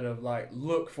instead of like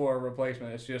look for a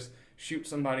replacement. It's just shoot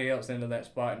somebody else into that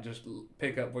spot and just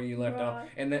pick up where you left off.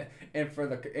 And for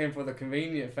the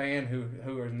convenient fan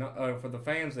who are not for the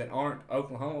fans that aren't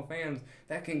Oklahoma fans,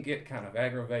 that can get kind of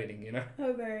aggravating,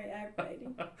 Oh, very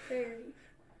aggravating. Very.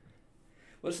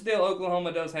 But still,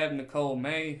 Oklahoma does have Nicole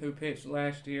May, who pitched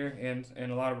last year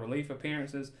and a lot of relief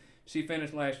appearances. She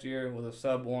finished last year with a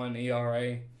sub-1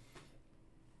 ERA.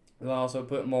 They'll also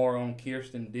put more on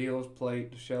Kirsten Deal's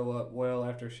plate to show up well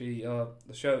after she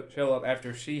show up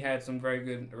after she had some very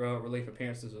good relief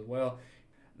appearances as well.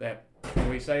 That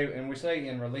we say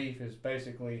in relief is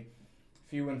basically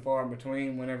few and far in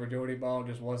between. Whenever Jordy Ball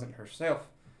just wasn't herself.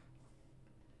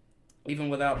 Even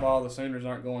without Ball, the Sooners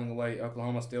aren't going away.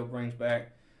 Oklahoma still brings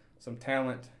back some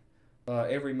talent.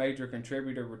 Every major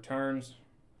contributor returns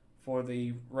for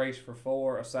the race for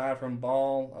 4. Aside from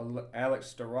Ball,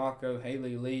 Alex Storako,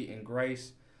 Haley Lee, and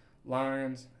Grace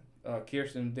Lyons,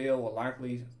 Kirsten Deal will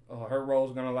likely her role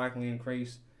is going to likely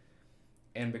increase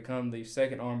and become the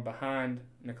second arm behind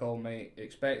Nicole May.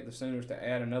 Expect the Sooners to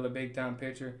add another big-time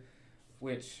pitcher,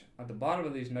 which at the bottom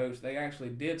of these notes, they actually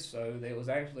did so. It was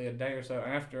actually a day or so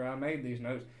after I made these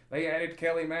notes. They added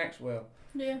Kelly Maxwell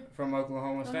from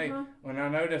Oklahoma State. When I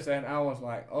noticed that, I was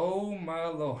like, oh, my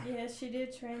Lord. Yeah, she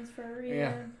did transfer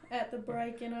at the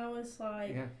break, and I was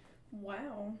like,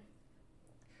 wow.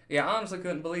 Yeah, I honestly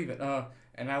couldn't believe it.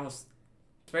 And I was,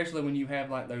 especially when you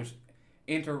have like those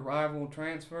inter-rival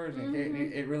transfers,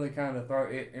 it really kind of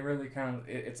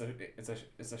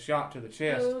it's a shot to the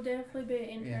chest. It will definitely be an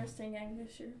interesting game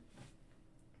this year.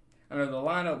 I know the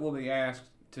lineup will be asked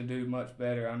to do much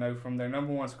better. I know from their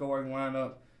number one scoring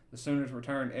lineup, the Sooners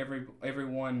returned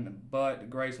everyone but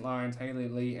Grace Lyons, Haley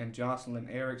Lee, and Jocelyn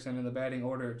Erickson in the batting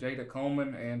order. Jada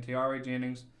Coleman and Tiari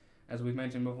Jennings, as we've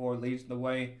mentioned before, leads the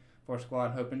way for a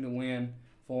squad hoping to win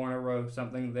 4 in a row,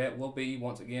 something that will be,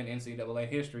 once again, NCAA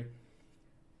history.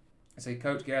 See,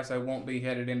 Coach Gasso won't be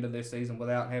headed into this season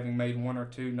without having made 1 or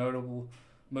 2 notable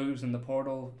moves in the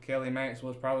portal. Kelly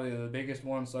Maxwell was probably the biggest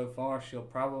one so far. She'll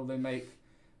probably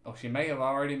she may have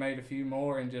already made a few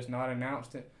more and just not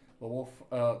announced it. But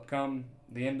we'll come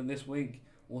the end of this week,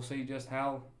 we'll see just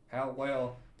how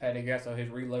well Patty Gasso has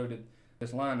reloaded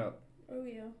this lineup. Oh,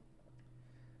 yeah.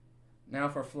 Now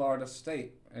for Florida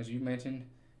State, as you mentioned,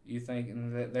 you think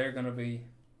that they're going to be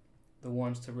the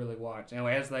ones to really watch. And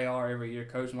as they are every year,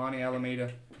 Coach Lonnie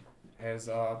Alameda is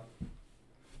a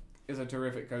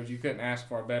terrific coach. You couldn't ask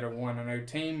for a better one. I know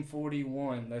Team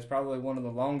 41, that's probably one of the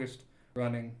longest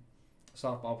running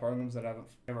softball programs that I've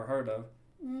ever heard of.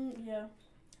 Yeah.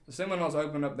 The Seminoles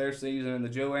opened up their season in the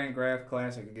Joanne Graff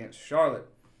Classic against Charlotte.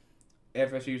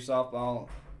 FSU softball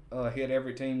hit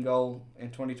every team goal in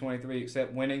 2023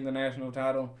 except winning the national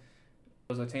title.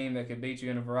 It was a team that could beat you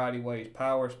in a variety of ways: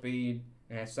 power, speed,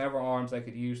 and had several arms they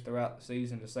could use throughout the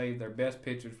season to save their best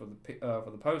pitchers for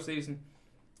the postseason.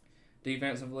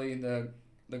 Defensively, the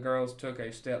girls took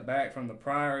a step back from the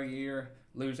prior year,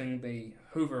 losing the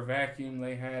Hoover vacuum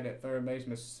they had at third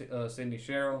baseman Sydney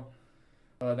Sherrill.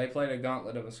 They played a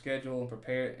gauntlet of a schedule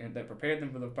that prepared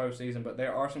them for the postseason, but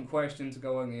there are some questions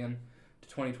going in to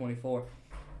 2024.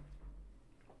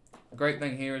 The great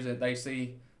thing here is that they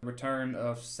see the return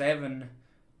of 7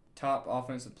 top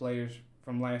offensive players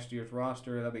from last year's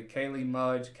roster. That'll be Kaylee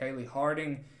Mudge, Kaylee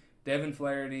Harding, Devin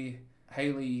Flaherty,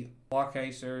 Haley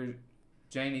Walkaser,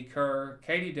 Janie Kerr,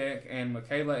 Katie Deck, and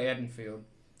Michaela Edenfield.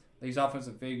 These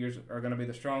offensive figures are going to be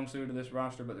the strong suit of this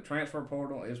roster, but the transfer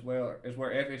portal is where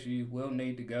FSU will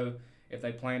need to go if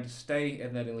they plan to stay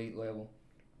at that elite level.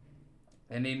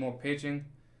 They need more pitching,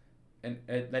 and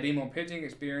they need more pitching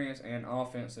experience and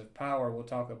offensive power. We'll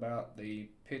talk about the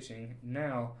pitching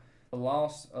now. The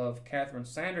loss of Catherine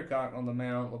Sandercock on the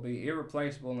mound will be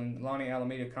irreplaceable, and Lonnie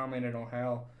Alameda commented on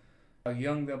how how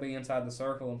young they'll be inside the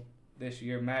circle this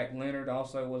year. Mac Leonard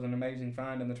also was an amazing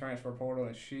find in the transfer portal,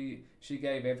 and she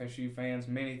gave FSU fans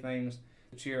many things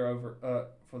to cheer over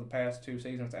for the past 2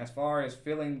 seasons. As far as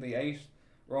filling the ace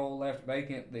role left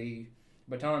vacant, the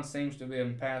baton seems to have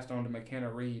been passed on to McKenna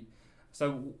Reed.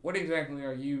 So what exactly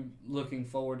are you looking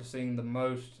forward to seeing the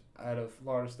most out of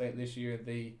Florida State this year?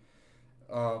 The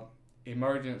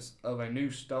emergence of a new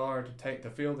star to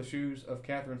fill the shoes of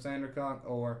Catherine Sandercock,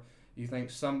 or you think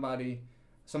somebody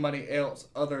else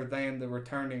other than the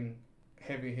returning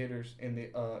heavy hitters in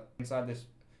the inside this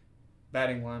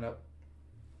batting lineup?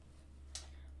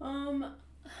 I'm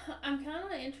kind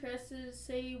of interested to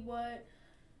see what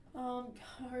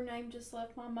her name just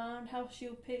left my mind. How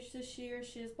she'll pitch this year.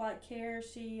 She has black hair.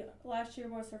 Last year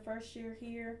was her first year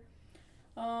here.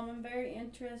 I'm very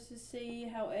interested to see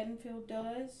how Edenfield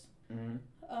does.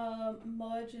 Mm-hmm.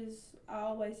 Mudge I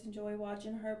always enjoy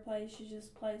watching her play. She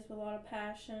just plays with a lot of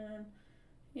passion,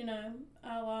 and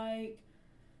I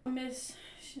miss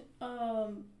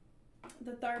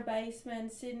the third baseman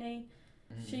Sydney.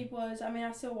 Mm-hmm. She was.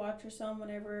 I still watch her some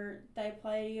whenever they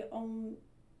play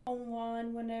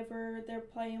online. Whenever they're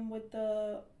playing with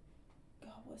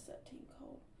what's that team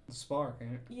called? The Spark,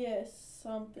 ain't it? Yes,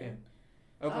 something. Yeah.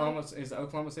 Is the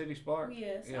Oklahoma City Spark?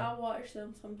 Yes, yeah. I watch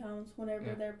them sometimes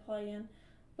whenever they're playing.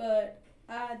 But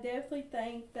I definitely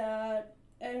think that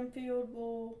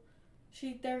Edenfield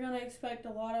they're going to expect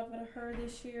a lot of her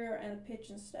this year, and the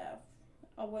pitching staff.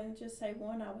 I wouldn't just say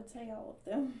one, I would say all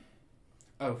of them.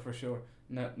 Oh, for sure.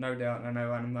 No doubt. I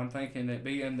know. I'm thinking that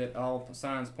being that all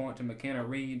signs point to McKenna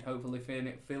Reed, hopefully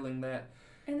filling that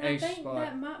and ace I think spot.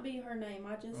 that might be her name.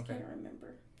 I just can't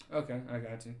remember. Okay, I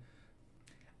got you.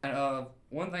 And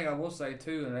one thing I will say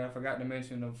too, and I forgot to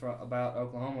mention about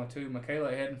Oklahoma too,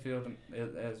 Michaela Edenfield,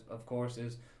 of course,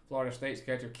 is Florida State's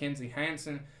catcher. Kenzie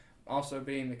Hansen, also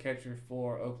being the catcher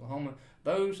for Oklahoma.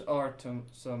 Those are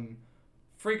some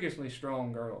freakishly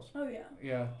strong girls. Oh yeah.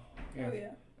 Yeah. Oh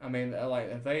yeah.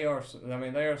 They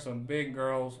are some big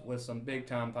girls with some big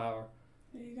time power.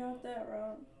 You got that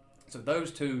right. So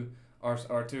those two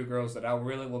are two girls that I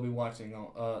really will be watching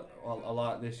a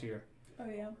lot this year. Oh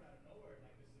yeah.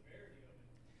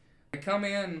 They come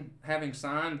in having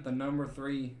signed the number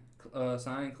 3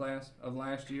 signing class of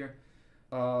last year.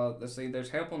 Let's see, there's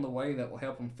help on the way that will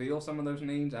help them fill some of those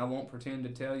needs. I won't pretend to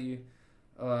tell you.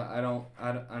 I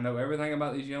know everything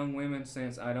about these young women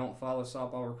since I don't follow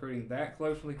softball recruiting that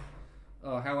closely.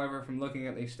 However, from looking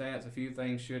at these stats, a few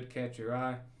things should catch your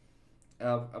eye.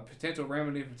 A potential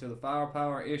remedy to the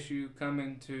firepower issue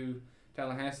coming to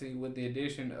Tallahassee with the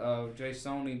addition of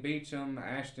Jasoni Beecham,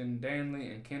 Ashton Danley,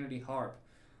 and Kennedy Harp.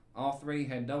 All 3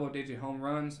 had double-digit home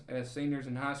runs as seniors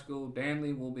in high school.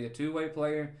 Danley will be a two-way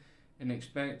player and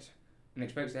expects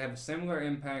to have a similar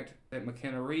impact that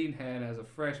McKenna Reed had as a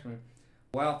freshman.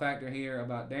 The wow factor here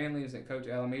about Danley is that Coach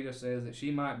Alameda says that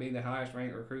she might be the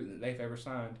highest-ranked recruit that they've ever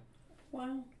signed.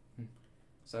 Wow.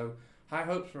 So, high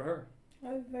hopes for her.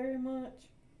 Oh, very much.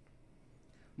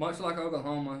 Much like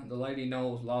Oklahoma, the Lady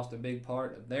Noles lost a big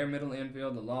part of their middle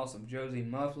infield. The loss of Josie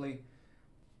Muffley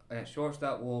at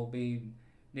shortstop will be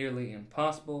nearly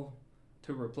impossible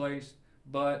to replace,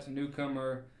 but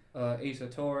newcomer Isa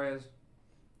Torres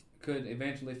could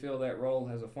eventually fill that role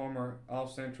as a former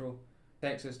All-Central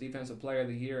Texas Defensive Player of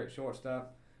the Year at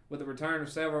shortstop. With the return of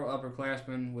several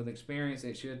upperclassmen with experience,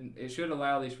 it should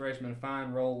allow these freshmen to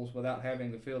find roles without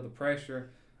having to feel the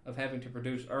pressure of having to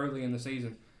produce early in the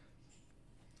season.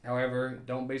 However,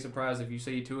 don't be surprised if you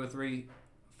see 2 or 3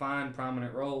 fine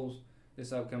prominent roles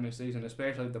this upcoming season,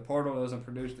 especially if the portal doesn't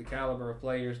produce the caliber of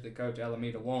players that Coach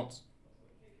Alameda wants.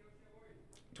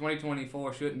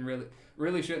 2024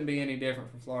 shouldn't be any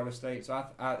different from Florida State. So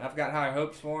I've got high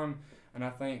hopes for him, and I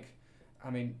think,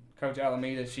 Coach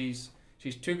Alameda, she's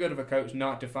too good of a coach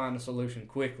not to find a solution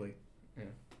quickly.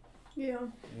 Yeah,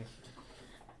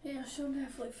 she'll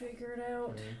definitely figure it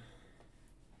out. Mm-hmm.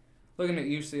 Looking at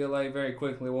UCLA very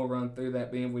quickly, we'll run through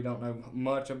that being we don't know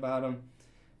much about them.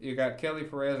 You got Kelly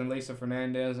Perez and Lisa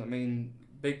Fernandez.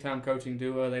 Big-time coaching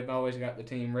duo. They've always got the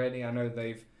team ready. I know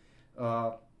they've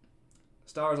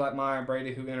stars like Maya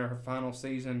Brady, who enter her final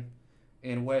season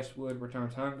in Westwood,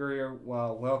 returns hungrier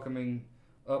while welcoming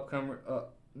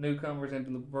newcomers into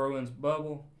the Bruins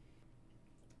bubble.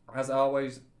 As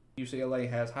always, UCLA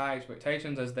has high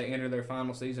expectations as they enter their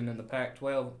final season in the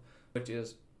Pac-12, which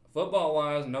is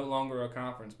football-wise no longer a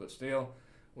conference, but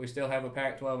we still have a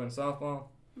Pac-12 in softball.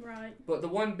 Right. But the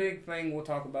one big thing we'll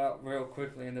talk about real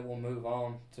quickly, and then we'll move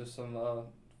on to some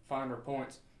finer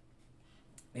points,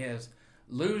 is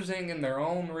losing in their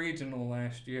own regional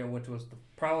last year, which was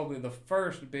probably the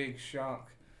first big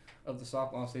shock of the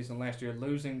softball season last year,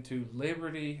 losing to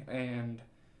Liberty and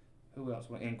who else?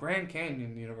 And Grand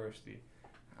Canyon University.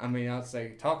 I mean, I'd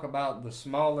say talk about the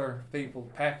smaller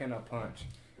people packing a punch.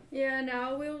 Yeah,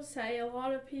 now I will say a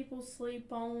lot of people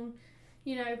sleep on,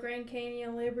 Grand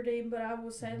Canyon, Liberty, but I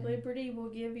will say Liberty will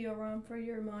give you a run for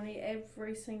your money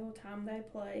every single time they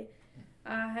play.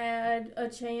 I had a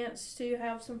chance to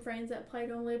have some friends that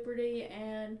played on Liberty,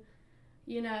 and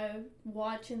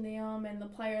watching them and the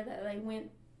player that they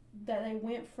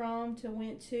went from to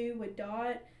went to with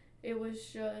Dot, it was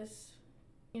just,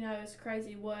 it's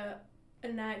crazy what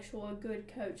an actual good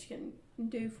coach can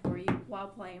do for you while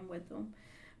playing with them.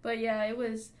 But yeah, it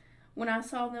was, when I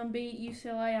saw them beat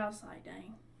UCLA, I was like,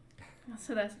 dang.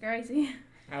 So that's crazy.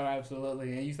 Oh,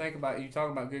 absolutely. And you talk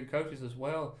about good coaches as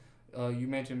well. You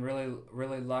mentioned really,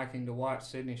 really liking to watch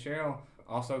Sydney Sherrill,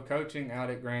 also coaching out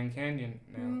at Grand Canyon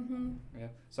now. Mm-hmm. Yeah.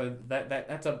 So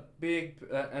that's a big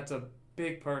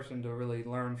person to really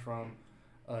learn from,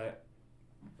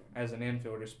 as an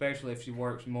infielder, especially if she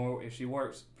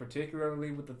works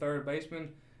particularly with the third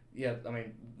baseman. Yeah, I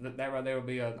mean, that right there would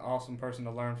be an awesome person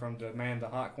to learn from to man the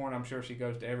hot corner. I'm sure she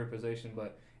goes to every position,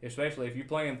 but especially if you're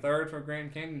playing third for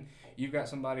Grand Canyon, you've got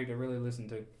somebody to really listen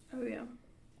to. Oh, yeah.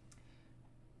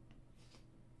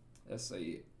 Let's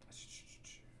see.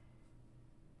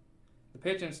 The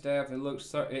pitching staff,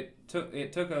 certainly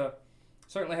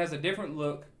has a different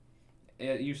look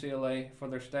at UCLA for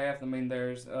their staff. I mean,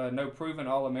 there's no proven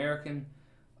All-American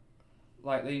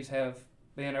like these have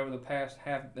been over the past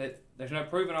there's no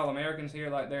proven All-Americans here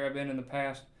like there have been in the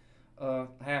past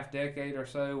half decade or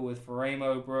so with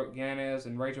Faremo, Brooke Ganez,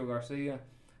 and Rachel Garcia.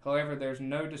 However, there's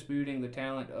no disputing the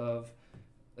talent of,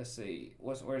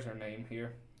 where's her name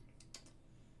here?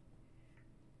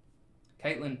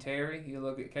 Caitlin Terry. You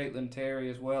look at Caitlin Terry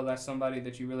as well. That's somebody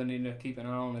that you really need to keep an eye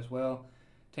on as well.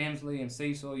 Tinsley and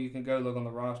Cecil, you can go look on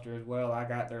the roster as well. I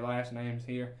got their last names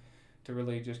here to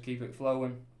really just keep it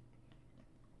flowing.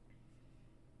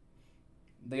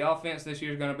 The offense this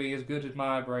year is going to be as good as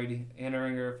Maya Brady.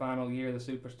 Entering her final year, the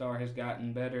superstar has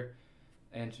gotten better,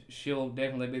 and she'll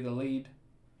definitely be the lead.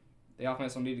 The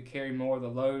offense will need to carry more of the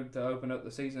load to open up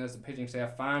the season as the pitching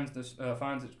staff finds its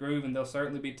groove, and they'll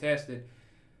certainly be tested.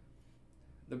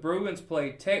 The Bruins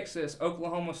play Texas,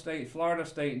 Oklahoma State, Florida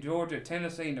State, Georgia,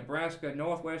 Tennessee, Nebraska,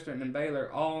 Northwestern, and Baylor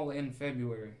all in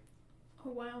February.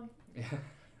 Oh, wow. Yeah.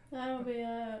 That'll be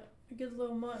a good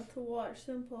little month to watch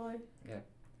them play. Yeah.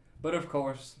 But, of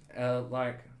course,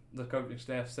 like the coaching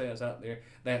staff says out there,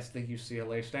 that's the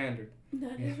UCLA standard.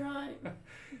 That is right.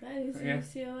 That is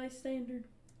the UCLA standard.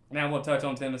 Now we'll touch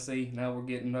on Tennessee. Now we're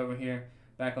getting over here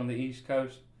back on the East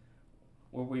Coast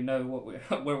where we know what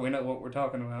we're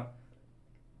talking about.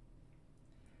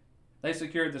 They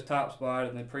secured the top spot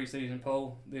in the preseason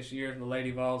poll this year. The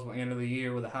Lady Vols will enter the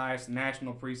year with the highest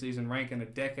national preseason rank in a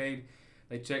decade.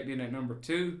 They checked in at number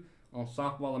 2 on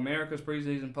Softball America's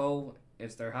preseason poll.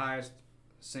 It's their highest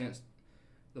since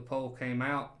the poll came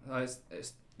out.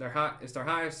 It's their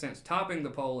highest since topping the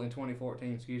poll in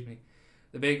 2014.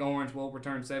 The Big Orange will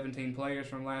return 17 players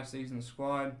from last season's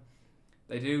squad.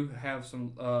 They do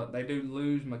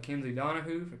lose Mackenzie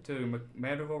Donahue to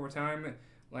medical retirement.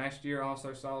 Last year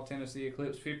also saw Tennessee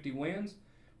eclipse 50 wins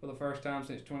for the first time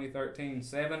since 2013.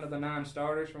 7 of the 9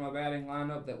 starters from a batting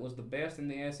lineup that was the best in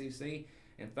the SEC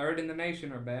and third in the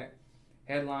nation are back,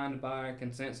 headlined by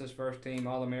consensus first-team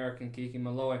All-American Kiki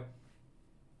Malloy.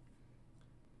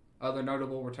 Other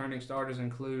notable returning starters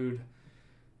include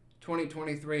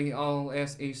 2023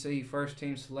 All-SEC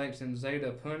first-team selection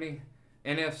Zeta Punny,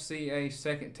 NFCA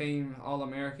second-team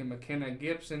All-American McKenna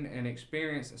Gibson, and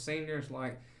experienced seniors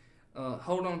like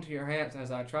hold on to your hats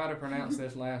as I try to pronounce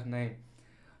this last name,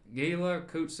 Gila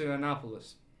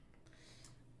Koutsianopoulos.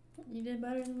 You did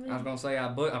better than me. I was going to say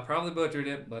I probably butchered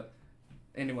it, but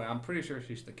anyway, I'm pretty sure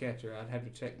she's the catcher. I'd have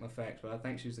to check my facts, but I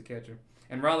think she's the catcher.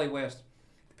 And Riley West.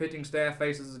 The pitching staff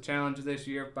faces a challenge this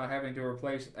year by having to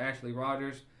replace Ashley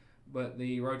Rogers, but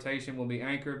the rotation will be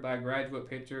anchored by graduate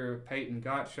pitcher Peyton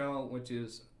Gottschall, which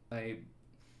is a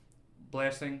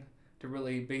blessing to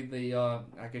really be the,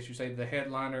 I guess you say, the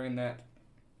headliner in the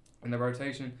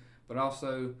rotation, but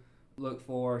also look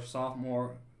for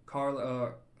sophomore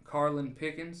Carlin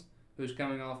Pickens, who's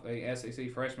coming off a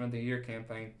SEC Freshman of the Year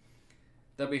campaign.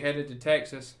 They'll be headed to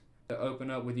Texas to open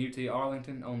up with UT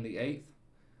Arlington on the 8th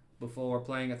before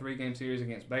playing a 3-game series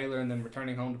against Baylor and then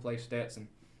returning home to play Stetson.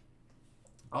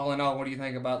 All in all, what do you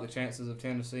think about the chances of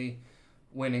Tennessee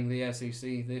winning the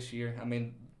SEC this year? I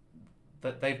mean,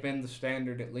 that they've been the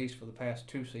standard at least for the past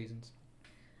 2 seasons.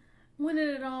 Winning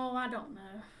it all, I don't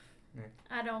know. Yeah.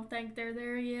 I don't think they're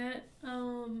there yet.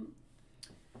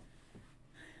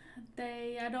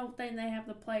 I don't think they have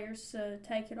the players to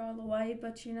take it all the way,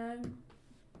 but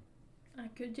I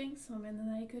could jinx them and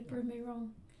then they could prove me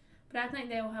wrong. But I think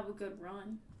they will have a good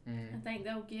run. I think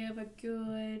they'll give a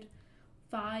good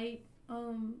fight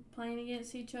playing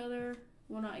against each other.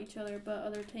 Well, not each other, but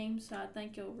other teams. So I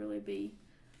think it'll really be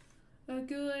a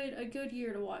good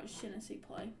year to watch Tennessee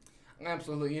play.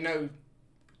 Absolutely.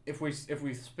 If we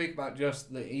speak about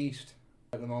just the East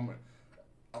at the moment,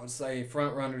 I would say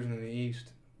front runners in the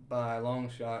East by a long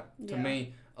shot to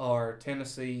me are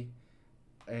Tennessee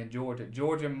and Georgia.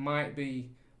 Georgia might be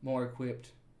more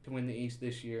equipped to win the East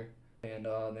this year than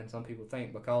some people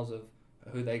think because of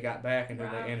who they got back and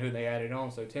who they added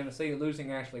on. So Tennessee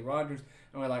losing Ashley Rogers,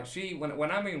 and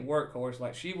when I mean workhorse,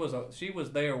 like she was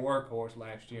their workhorse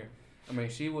last year. I mean,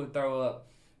 she would throw up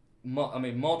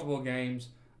multiple games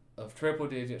of triple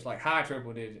digits, like high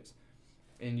triple digits,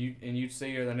 and you'd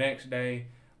see her the next day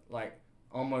like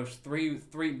almost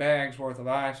three bags worth of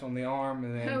ice on the arm,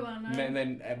 and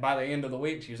then by the end of the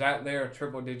week she's out there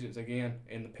triple digits again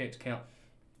in the pitch count.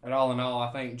 But all in all,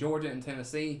 I think Georgia and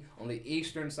Tennessee on the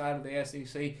eastern side of the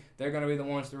SEC, they're going to be the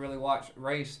ones to really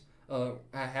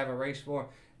have a race for.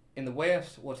 In the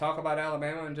West, we'll talk about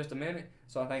Alabama in just a minute.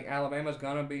 So I think Alabama's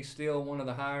going to be still one of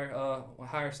the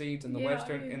higher seeds in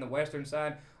the western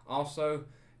side. Also,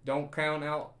 don't count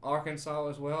out Arkansas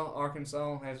as well.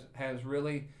 Arkansas has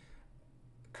really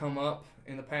come up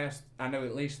in the past, I know,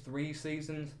 at least 3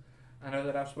 seasons. I know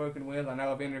that I've spoken with. I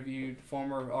know I've interviewed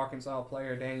former Arkansas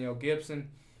player Danielle Gibson.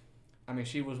 I mean,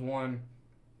 she was one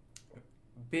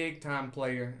big-time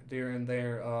player during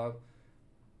their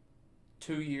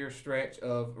 2-year stretch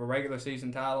of a regular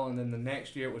season title, and then the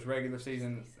next year it was regular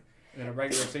season, and a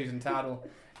regular season title,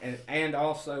 and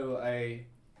also a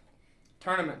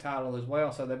tournament title as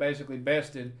well. So they basically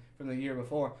bested from the year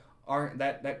before.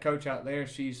 That coach out there,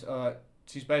 she's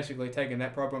basically taken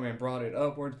that program and brought it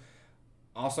upwards.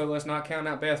 Also, let's not count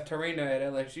out Beth Tarina at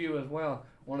LSU as well.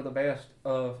 One of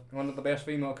the best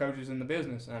female coaches in the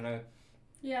business, I know.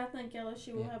 Yeah, I think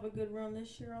LSU will have a good run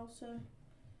this year also.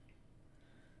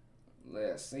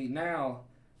 Let's see now.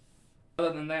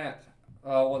 Other than that,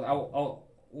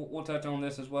 we'll touch on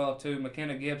this as well too.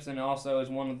 McKenna Gibson also is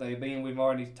one of we've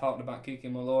already talked about Kiki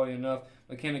Malloy enough.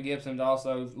 McKenna Gibson's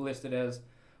also listed as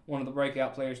one of the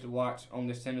breakout players to watch on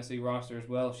this Tennessee roster as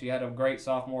well. She had a great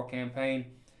sophomore campaign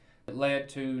that led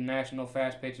to National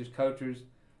Fast Pitches Coaches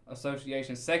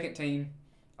Association second team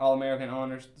All-American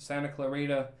honors. The Santa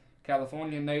Clarita,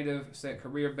 California native set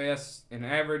career best in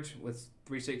average with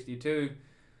 362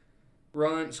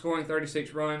 scoring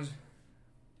 36 runs,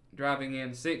 driving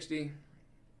in 60,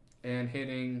 and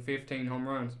hitting 15 home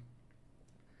runs.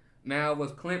 Now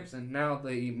with Clemson,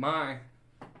 I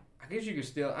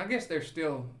guess they're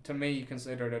still, to me,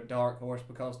 considered a dark horse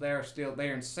because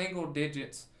they're in single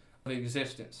digits of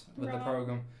existence with the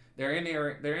program. They're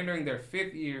entering their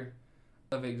 5th year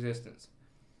of existence.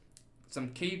 Some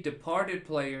key departed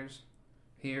players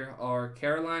here are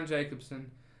Caroline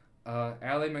Jacobson,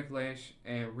 Allie McLeish,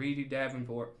 and Reedy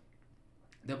Davenport.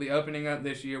 They'll be opening up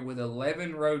this year with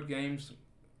 11 road games,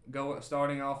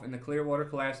 starting off in the Clearwater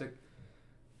Classic,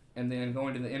 and then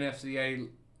going to the NFCA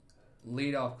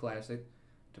Leadoff Classic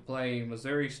to play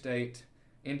Missouri State,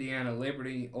 Indiana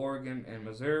Liberty, Oregon, and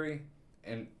Missouri.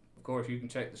 And of course, you can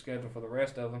check the schedule for the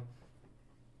rest of them.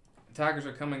 The Tigers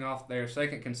are coming off their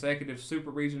 2nd consecutive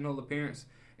Super Regional appearance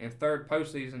and 3rd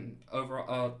postseason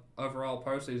overall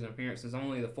postseason appearance is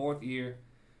only the 4th year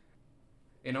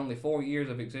in only 4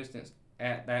 years of existence.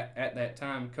 At that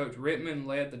time, Coach Rittman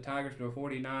led the Tigers to a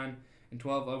 49-12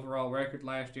 overall record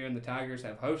last year, and the Tigers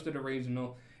have hosted a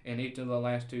regional in each of the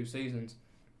last 2 seasons.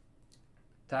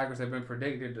 Tigers have been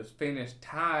predicted to finish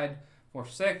tied for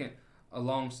 2nd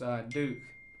alongside Duke.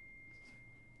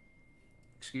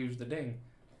 Excuse the ding.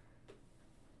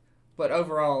 But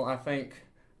overall, I think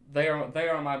they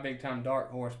are my big-time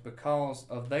dark horse because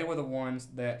they were the ones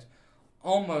that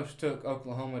almost took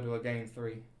Oklahoma to a Game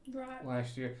 3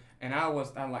 last year. And I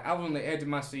was on the edge of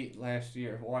my seat last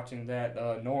year watching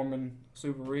that Norman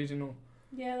Super Regional.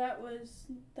 Yeah, that was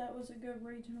a good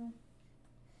regional.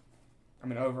 I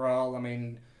mean, overall,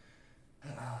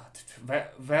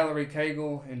 Valerie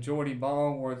Cagle and Jordy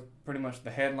Ball were pretty much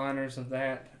the headliners of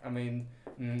that. I mean,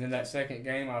 in that second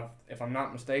game, if I'm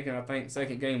not mistaken, I think the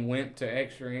second game went to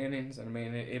extra innings. I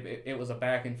mean, it was a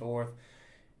back and forth,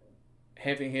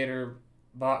 heavy hitter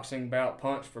boxing bout,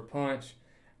 punch for punch,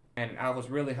 and I was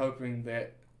really hoping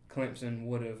that Clemson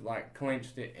would have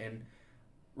clinched it and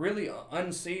really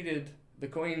unseated the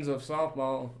Queens of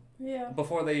softball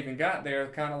before they even got there,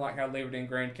 kind of like how Liberty and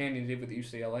Grand Canyon did with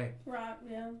UCLA. Right,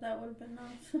 yeah, that would have been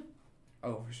nice.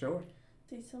 Oh, for sure.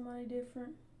 See somebody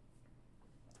different.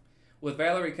 With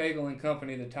Valerie Cagle and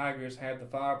company, the Tigers have the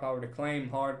firepower to claim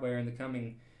hardware in the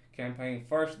coming campaign.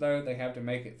 First, though, they have to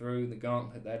make it through the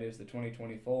gauntlet, that is the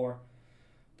 2024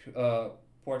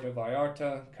 Puerto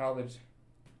Vallarta College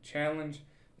Challenge.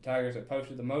 The Tigers have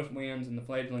posted the most wins in the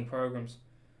fledgling program's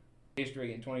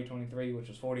history in 2023, which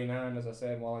was 49, as I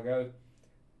said a while ago.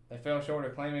 They fell short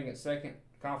of claiming its second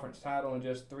conference title in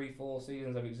just 3 full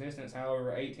seasons of existence.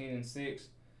 However, 18-6,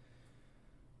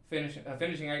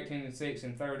 finishing 18-6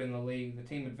 and third in the league. The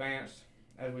team advanced,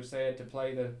 as we said, to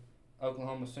play the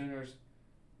Oklahoma Sooners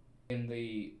in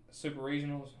the Super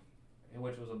Regionals,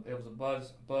 which was a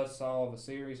buzzsaw of a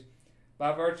series.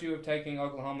 By virtue of taking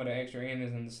Oklahoma to extra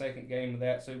innings in the second game of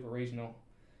that Super Regional,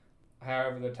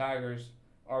 however, the Tigers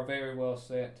are very well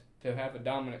set to have a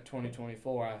dominant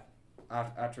 2024,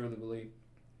 I truly believe.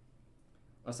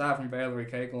 Aside from Valerie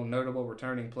Cagle, notable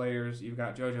returning players, you've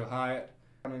got JoJo Hyatt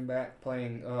coming back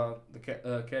playing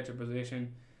the catcher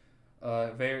position.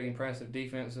 Very impressive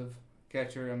defensive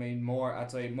catcher. I mean,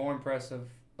 I'd say more impressive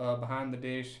behind the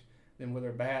dish than with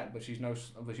her bat, but she's no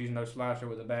sloucher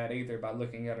with a bat either. By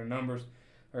looking at her numbers,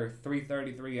 her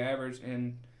 .333 average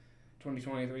in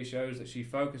 2023 shows that she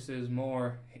focuses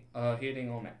more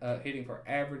hitting for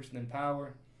average than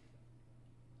power.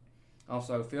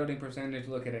 Also, fielding percentage,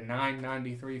 look at a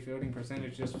 .993 fielding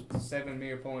percentage, just 7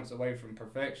 mere points away from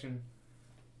perfection.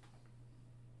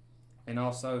 And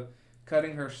also,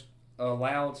 cutting her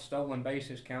allowed stolen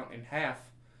bases count in half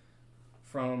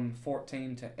from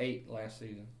 14 to 8 last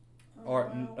season.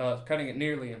 Wow. Cutting it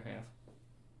nearly in half.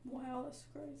 Wow, that's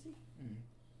crazy.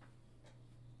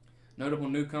 Notable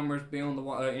newcomers, be on the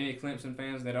any Clemson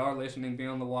fans that are listening, be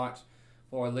on the watch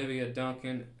for Olivia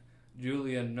Duncan,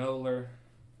 Julia Noller.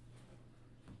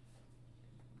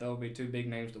 Those will be 2 big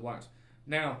names to watch.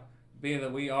 Now, being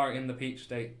that we are in the Peach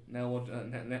State, now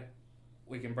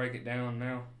we can break it down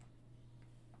now.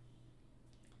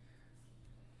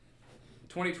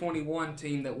 2021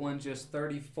 team that won just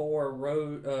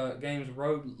 34 games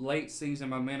rode late season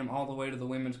momentum all the way to the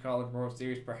Women's College World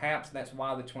Series. Perhaps that's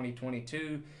why the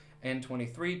 2022 and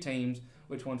 23 teams,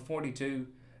 which won 42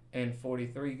 and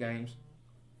 43 games,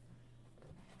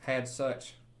 had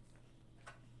such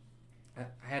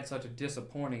a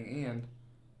disappointing end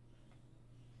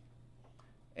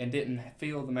and didn't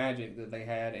feel the magic that they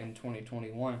had in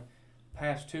 2021.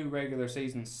 Past 2 regular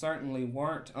seasons certainly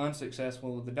weren't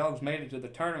unsuccessful. The Dogs made it to the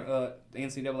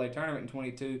NCAA tournament in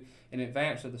 22 and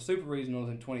advanced to the Super Regionals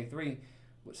in 23,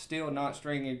 but still not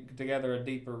stringing together a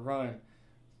deeper run.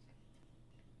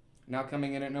 Now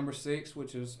coming in at number 6,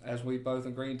 which is, as we both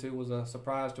agreed to, was a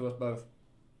surprise to us both.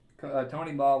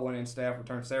 Tony Baldwin and staff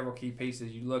returned several key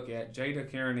pieces. You look at Jada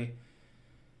Kearney,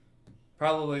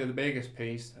 probably the biggest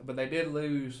piece, but they did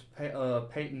lose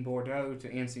Peyton Bordeaux to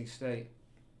NC State,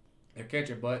 their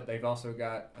catcher, but they've also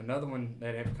got another one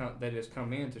that has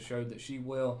come in to show that she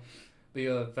will be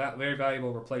a very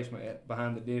valuable replacement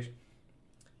behind the dish.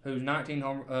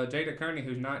 Jada Kearney,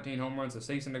 who's 19 home runs a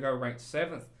season ago, ranked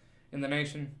 7th in the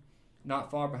nation.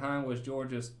 Not far behind was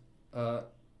Georgia's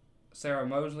Sarah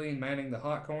Mosley manning the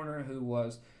hot corner, who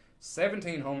was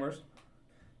 17 homers.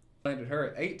 Landed her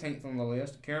at 18th on the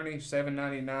list. Kearney,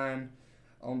 799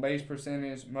 on base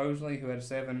percentage. Mosley, who had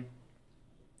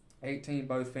 718,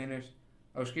 both finished.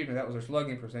 Oh, excuse me, that was their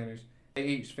slugging percentage. They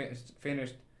each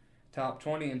finished top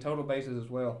 20 in total bases as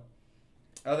well.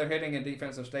 Other hitting and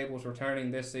defensive staples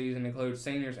returning this season include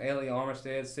seniors Ellie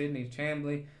Armistead, Sydney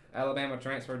Chambly, Alabama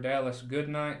transfer Dallas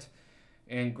Goodnight,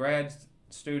 and grad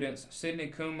students Sydney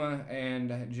Kuma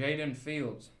and Jaden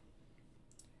Fields.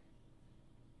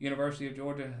 University of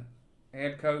Georgia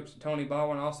head coach Tony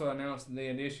Baldwin also announced the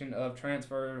addition of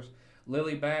transfers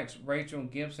Lily Bax, Rachel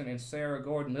Gibson, and Sarah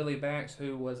Gordon. Lily Bax,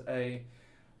 who was a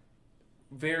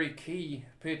very key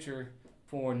pitcher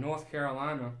for North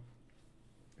Carolina,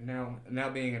 now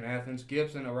being in Athens.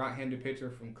 Gibson, a right-handed pitcher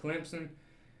from Clemson,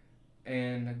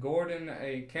 and Gordon,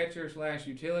 a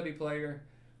catcher/utility player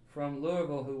from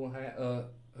Louisville,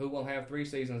 who will have 3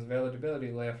 seasons of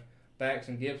eligibility left. Bax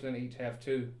and Gibson each have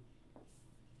 2.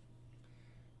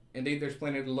 Indeed, there's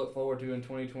plenty to look forward to in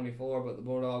 2024, but the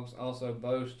Bulldogs also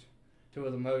boast 2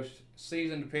 of the most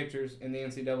seasoned pitchers in the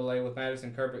NCAA with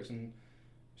Madison Kerpix and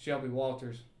Shelby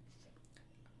Walters.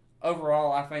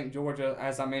 Overall, I think Georgia,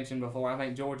 as I mentioned before,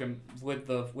 with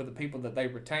the people that they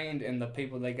retained and the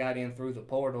people they got in through the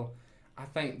portal, I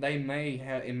think they may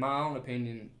have, in my own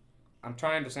opinion, I'm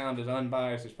trying to sound as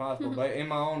unbiased as possible, but in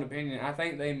my own opinion, I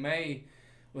think they may,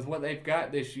 with what they've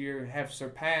got this year, have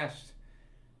surpassed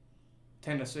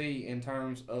Tennessee in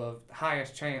terms of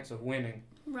highest chance of winning.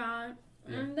 Right.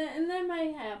 Yeah. And they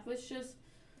may have. Let's just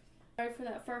go for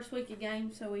that first week of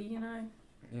games so we,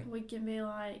 Yeah. we can be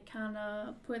like kind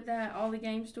of put that all the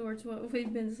games towards what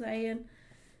we've been saying.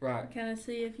 Right. Kind of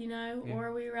see if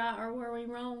were we right or were we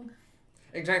wrong.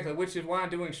 Exactly, which is why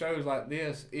doing shows like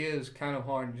this is kind of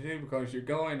hard to do, because you're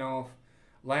going off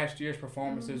last year's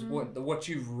performances, what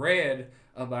you've read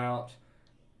about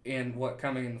in what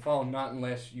coming in the fall, not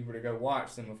unless you were to go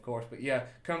watch them, of course. But yeah,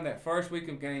 come that first week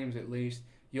of games at least,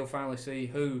 you'll finally see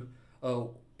who,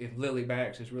 if Lily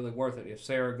Bax is really worth it, if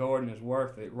Sarah Gordon is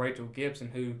worth it, Rachel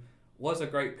Gibson, who was a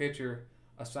great pitcher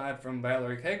aside from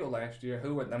Valerie Cagle last year,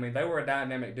 they were a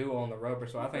dynamic duo on the rubber,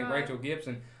 so I think Rachel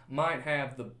Gibson might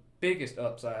have the biggest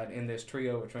upside in this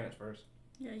trio of transfers.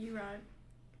 Yeah, you're right.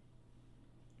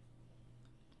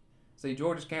 See,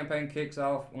 Georgia's campaign kicks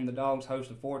off when the Dogs host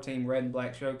a 4-team red and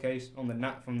black showcase on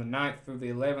from the 9th through the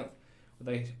 11th,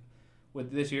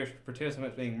 with this year's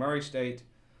participants being Murray State,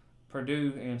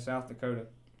 Purdue, and South Dakota.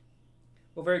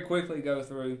 We'll very quickly go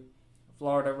through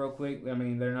Florida real quick. I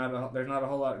mean, there's not a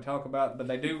whole lot to talk about, but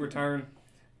they do return.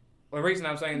 Well, the reason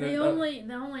I'm saying the only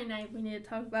name we need to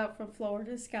talk about from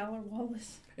Florida is Skylar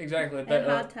Wallace. Exactly. And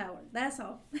Hightower. That's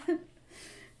all.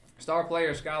 Star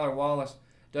player Skylar Wallace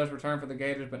does return for the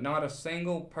Gators, but not a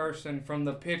single person from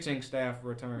the pitching staff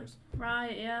returns.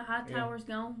 Right, yeah. Hightower's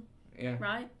gone. Yeah.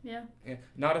 Right, yeah. Yeah.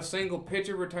 Not a single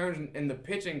pitcher returns, and the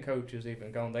pitching coach is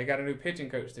even gone. They got a new pitching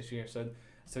coach this year, so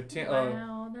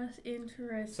wow, that's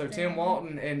interesting. So Tim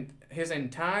Walton and his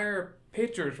entire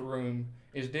pitcher's room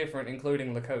is different,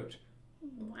 including the coach.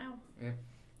 Wow. Yeah.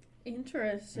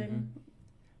 Interesting. Mm-hmm.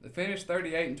 They finished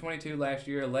 38-22 last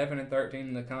year, 11-13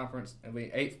 in the conference, and we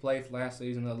 8th place last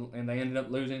season, and they ended up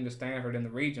losing to Stanford in the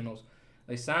regionals.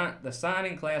 The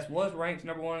signing class was ranked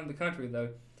number 1 in the country, though.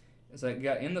 As they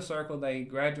got in the circle, they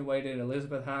graduated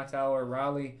Elizabeth Hightower,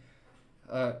 Riley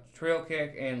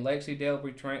Trilkeck, and Lexi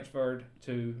Delby transferred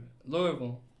to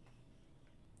Louisville.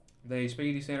 The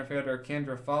speedy center fielder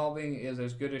Kendra Falvey is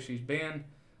as good as she's been.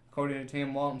 According to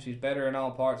Tim Walton, she's better in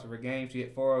all parts of her game. She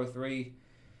hit .403,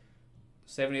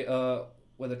 70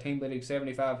 with a team-leading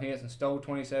 75 hits and stole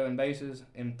 27 bases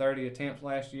in 30 attempts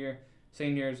last year.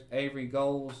 Seniors Avery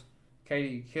Goals,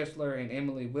 Katie Kistler, and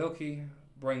Emily Wilkie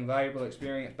bring valuable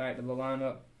experience back to the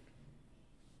lineup.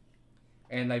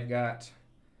 And they've got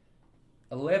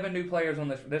 11 new players on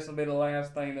this. This will be the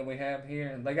last thing that we have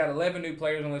here. They got 11 new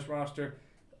players on this roster,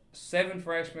 7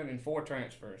 freshmen and 4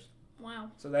 transfers.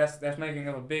 Wow. So that's making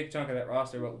up a big chunk of that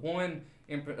roster. But two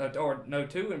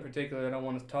in particular that I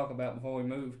want to talk about before we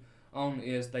move on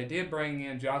is they did bring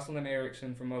in Jocelyn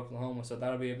Erickson from Oklahoma, so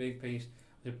that'll be a big piece.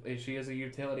 She is a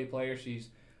utility player. She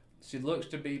looks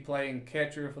to be playing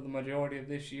catcher for the majority of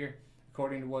this year,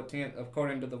 according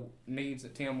to the needs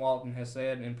that Tim Walton has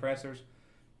said in pressers.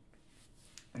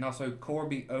 And also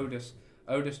Corby Otis.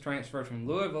 Otis transferred from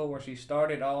Louisville, where she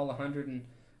started all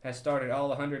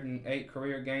 108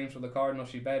 career games for the Cardinals.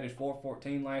 She batted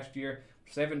 .414 last year,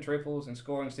 7 triples, and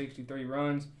scoring 63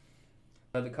 runs.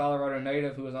 The Colorado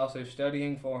native, who is also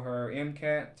studying for her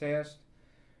MCAT test,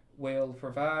 will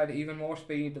provide even more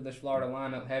speed to this Florida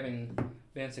lineup, having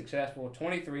been successful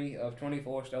 23 of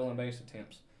 24 stolen base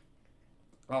attempts.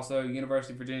 Also,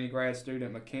 University of Virginia grad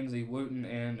student Mackenzie Wooten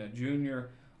and a junior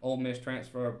Ole Miss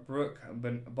transfer Brooke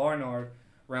Barnard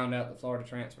round out the Florida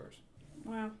transfers.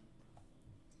 Wow.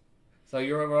 So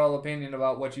your overall opinion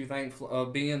about what you think,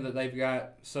 being that they've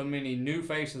got so many new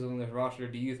faces on this roster,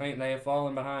 do you think they have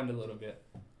fallen behind a little bit?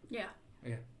 Yeah.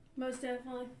 Yeah. Most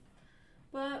definitely.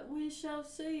 But we shall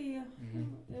see.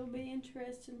 Mm-hmm. It'll be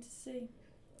interesting to see.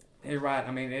 You're right.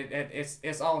 I mean,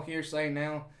 it's all hearsay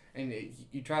now, and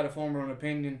you try to form an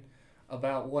opinion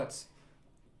about what's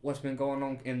been going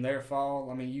on in their fall.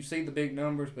 I mean, you see the big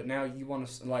numbers, but now you want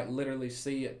to literally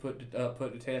see it put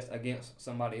to test against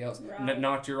somebody else, right.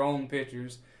 Not your own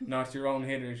pitchers, not your own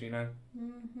hitters. Okay,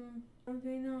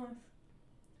 nice.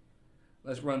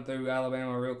 Let's run through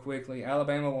Alabama real quickly.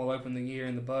 Alabama will open the year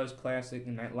in the Buzz Classic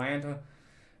in Atlanta,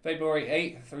 February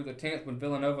 8th through the 10th with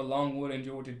Villanova, Longwood, and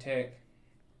Georgia Tech.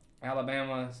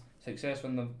 Alabama's success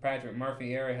in the Patrick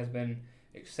Murphy era has been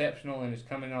exceptional and is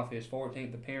coming off his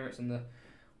 14th appearance in the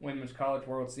Women's College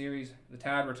World Series. The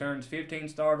Tide returns 15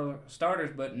 starters,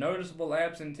 but noticeable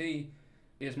absentee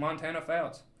is Montana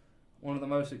Fouts, one of the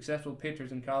most successful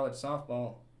pitchers in college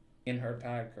softball in her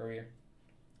Tide career.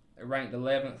 They're ranked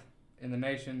 11th in the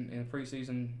nation in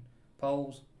preseason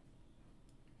polls.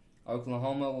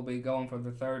 Oklahoma will be going for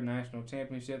the 3rd national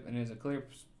championship and is a clear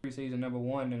preseason number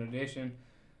 1. In addition,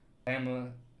 Alabama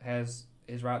is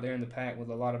right there in the pack with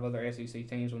a lot of other SEC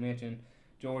teams we mentioned: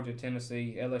 Georgia,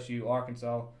 Tennessee, LSU,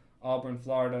 Arkansas, Auburn,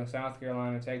 Florida, South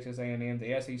Carolina, Texas A&M.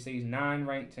 The SEC's 9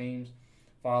 ranked teams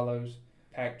follows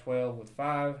Pac-12 with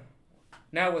 5.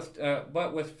 Now with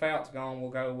Fouts gone,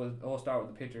 we'll start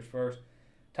with the pitchers first.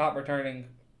 Top returning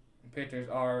pitchers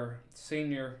are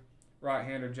senior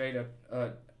right-hander Jayla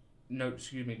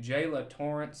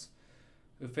Torrance,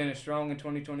 who finished strong in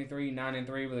 2023,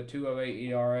 9-3 with a 2.08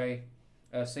 ERA.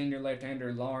 Senior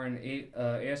left-hander Lauren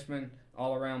Esman,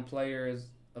 all-around player, is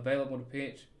available to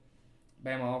pitch.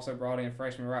 Bama also brought in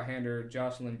freshman right-hander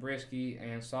Jocelyn Brisky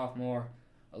and sophomore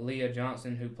Aaliyah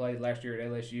Johnson, who played last year at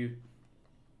LSU.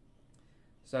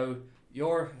 So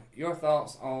your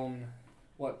thoughts on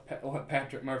what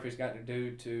Patrick Murphy's got to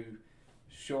do to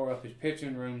shore up his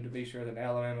pitching room to be sure that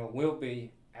Alabama will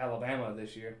be Alabama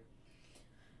this year?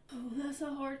 Oh, that's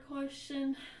a hard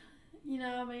question.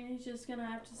 He's just going to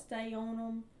have to stay on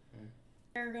them.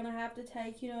 They're going to have to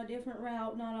take, a different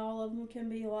route. Not all of them can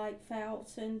be like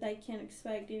Fouts, and they can't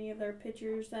expect any of their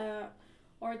pitchers that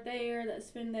are there,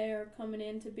 that's been there, coming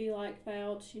in to be like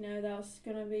Fouts. That's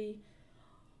going to be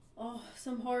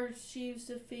some hard shoes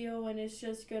to fill, and it's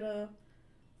just going to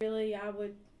really, I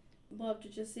would love to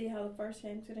just see how the first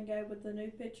game's going to go with the new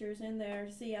pitchers in there,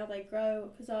 see how they grow,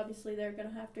 because obviously they're going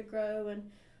to have to grow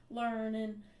and learn,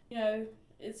 and,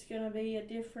 it's going to be a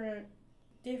different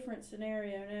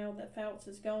scenario now that Fouts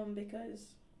is gone,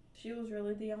 because she was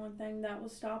really the only thing that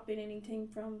was stopping any team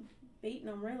from beating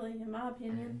them, really, in my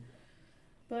opinion.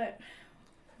 But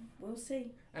we'll see.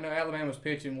 I know Alabama's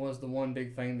pitching was the one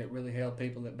big thing that really held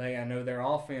people at bay. I know their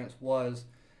offense was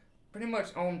pretty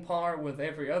much on par with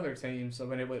every other team,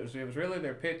 so it was really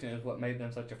their pitching is what made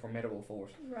them such a formidable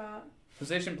force. Right.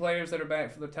 Position players that are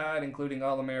back for the Tide, including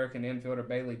All-American infielder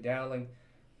Bailey Dowling.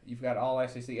 You've got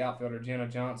All-SEC outfielder Jenna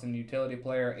Johnson, utility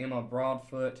player Emma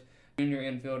Broadfoot, junior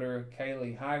infielder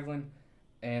Kaylee Heiglin,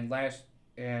 and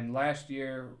last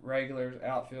year regulars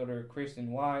outfielder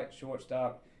Kristen White,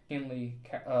 shortstop Kinley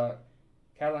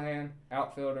Callahan,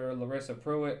 outfielder Larissa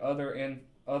Pruitt.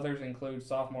 Others include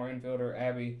sophomore infielder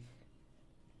Abby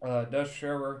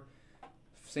Duschauer,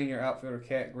 senior outfielder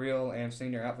Kat Grill, and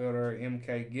senior outfielder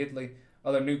M.K. Gidley.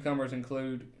 Other newcomers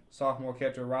include sophomore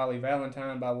catcher Riley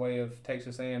Valentine by way of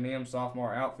Texas A&M,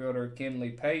 sophomore outfielder Kinley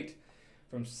Pate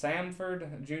from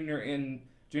Samford, junior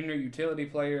utility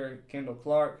player Kendall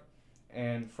Clark,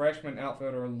 and freshman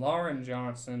outfielder Lauren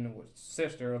Johnson,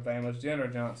 sister of Bama's Jenna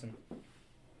Johnson.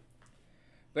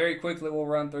 Very quickly, we'll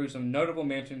run through some notable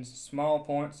mentions, small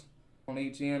points on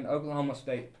each end. Oklahoma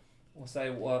State. We'll say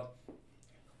what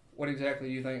exactly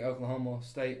you think Oklahoma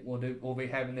State will be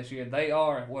having this year. They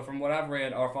are, from what I've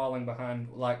read, are falling behind,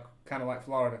 kind of like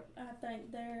Florida. I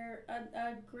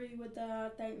agree with that. I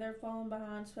think they're falling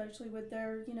behind, especially with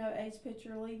their, ace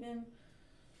pitcher leaving.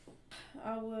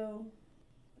 I will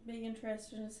be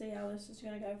interested to see how this is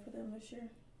going to go for them this year.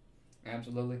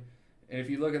 Absolutely. And if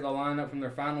you look at the lineup from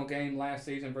their final game last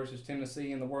season versus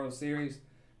Tennessee in the World Series,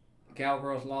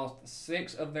 Cowgirls lost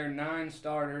 6 of their 9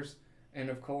 starters, and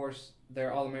of course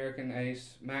their All-American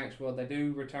ace Maxwell. They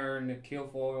do return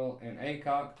Kilfoyle and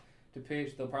Aycock to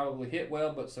pitch. They'll probably hit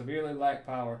well, but severely lack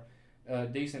power.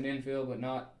 Decent infield, but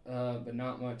not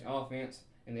much offense.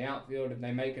 In the outfield, if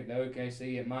they make it to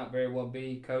OKC, it might very well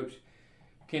be Coach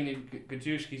Kenny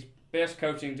Gajewski's best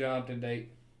coaching job to date.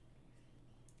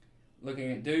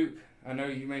 Looking at Duke, I know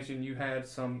you mentioned you had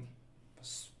some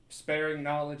sparing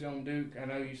knowledge on Duke. I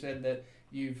know you said that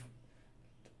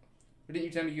didn't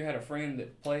you tell me you had a friend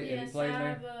that played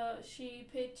there? Yes, she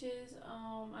pitches.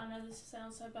 I know this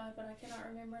sounds so bad, but I cannot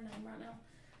remember her name right now.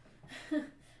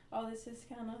 All this is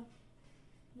kind of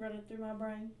running through my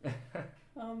brain.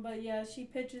 But yeah, she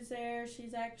pitches there.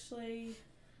 She's actually,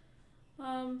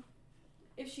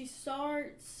 if she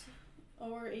starts,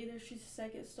 or either she's a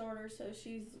second starter, so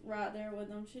she's right there with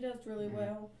them. She does really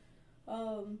well.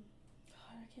 God,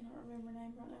 I cannot remember her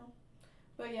name right now.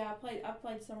 But yeah, I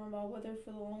played summer ball with her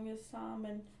for the longest time,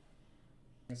 and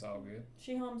it's all good.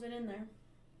 She hums it in there.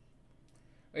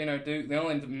 Duke, the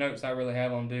only notes I really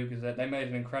have on Duke is that they made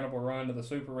an incredible run to the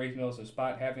Super Regionals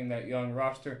despite having that young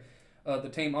roster. The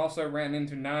team also ran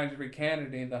into Nigel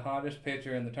Kennedy, the hottest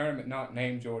pitcher in the tournament, not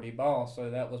named Jordy Ball, so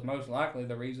that was most likely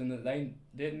the reason that they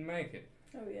didn't make it.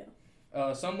 Oh,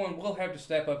 yeah. Someone will have to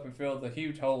step up and fill the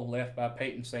huge hole left by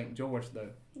Peyton St. George, though.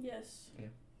 Yes. Yeah.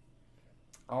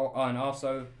 And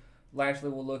also, lastly,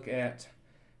 we'll look at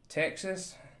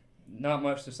Texas. Not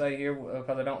much to say here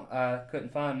because I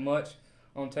couldn't find much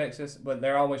on Texas, but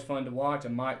they're always fun to watch. A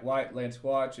Mike White-led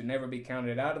squad should never be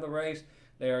counted out of the race.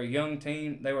 They are a young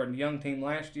team. They were a young team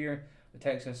last year. The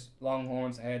Texas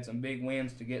Longhorns had some big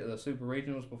wins to get to the Super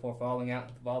Regionals before falling out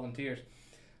with the Volunteers.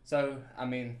 So, I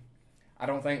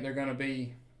don't think they're going to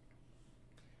be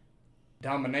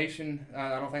domination.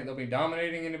 I don't think they'll be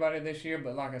dominating anybody this year,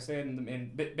 but like I said,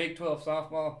 in Big 12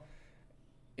 softball,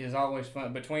 is always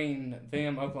fun. Between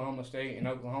them, Oklahoma State, and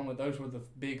Oklahoma, those were the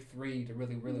big three to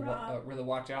really really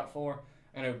watch out for.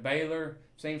 I know Baylor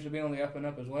seems to be on the up and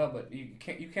up as well, but you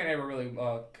can't ever really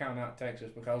count out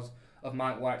Texas because of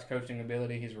Mike White's coaching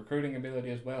ability, his recruiting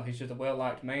ability as well. He's just a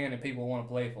well-liked man, and people want to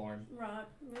play for him. Right.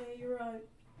 Yeah, you're right.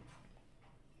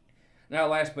 Now,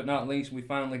 last but not least, we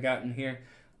finally gotten here.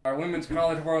 Our Women's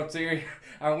College World Series,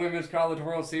 our Women's College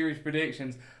World Series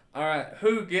predictions. All right,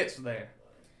 who gets there?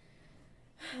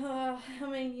 I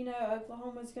mean, you know,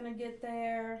 Oklahoma's going to get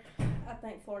there. I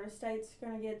think Florida State's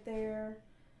going to get there.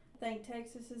 I think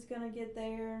Texas is going to get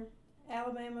there.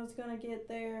 Alabama's going to get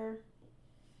there.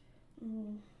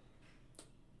 You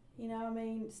know, I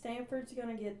mean, Stanford's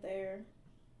going to get there.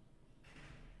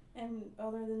 And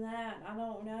other than that, I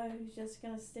don't know who's just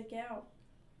going to stick out.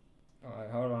 All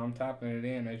right, hold on. I'm typing it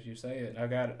in as you say it. I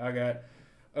got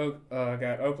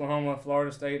Oklahoma,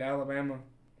 Florida State, Alabama.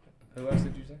 Who else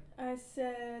did you say? I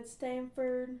said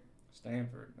Stanford.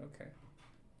 Stanford. Okay.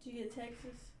 Did you get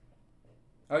Texas?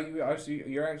 Oh, you're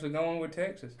actually going with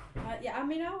Texas? Yeah, I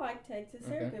mean, I like Texas.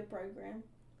 They're Okay. a good program.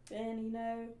 And, you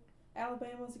know,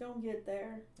 Alabama's going to get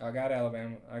there. I got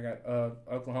Alabama. I got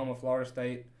Oklahoma, Florida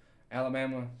State,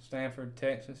 Alabama, Stanford,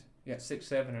 Texas. You got 6,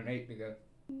 7, and 8 to go.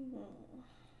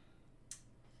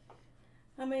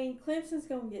 I mean, Clemson's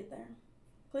going to get there.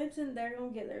 Clemson, they're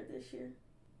going to get there this year.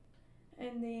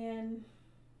 And then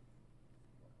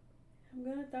I'm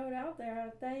going to throw it out there. I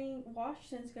think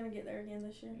Washington's going to get there again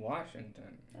this year.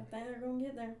 Washington. I think they're going to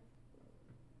get there.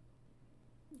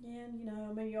 Yeah, and, you know,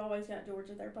 I mean, you always got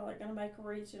Georgia. They're probably going to make a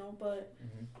regional, but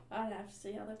I'd have to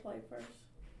see how they play first.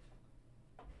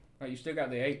 Oh, you still got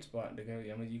the 8th spot to go.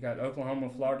 I mean, you got Oklahoma,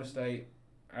 Florida State,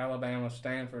 Alabama,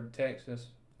 Stanford, Texas,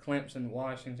 Clemson,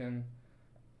 Washington.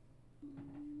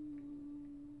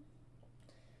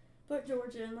 Put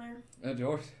Georgia in there.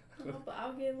 Georgia.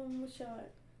 I'll give them a shot.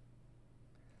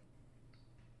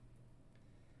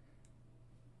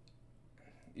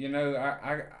 You know,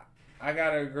 I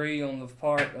gotta agree on the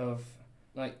part of,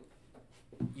 like,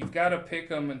 you've got to pick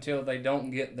them until they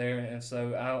don't get there, and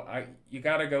so you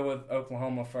got to go with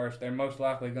Oklahoma first. They're most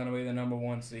likely going to be the number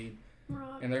 1 seed,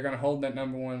 Right. and they're going to hold that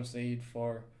number 1 seed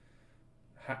for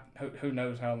who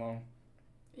knows how long.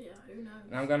 Yeah, who knows?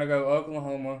 And I'm going to go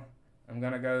Oklahoma. I'm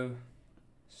going to go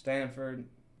Stanford.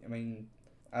 I mean,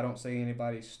 I don't see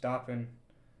anybody stopping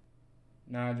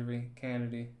Marjorie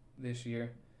Kennedy this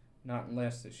year, not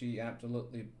unless that she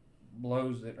absolutely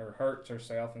blows it or hurts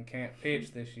herself and can't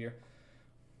pitch this year.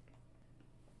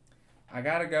 I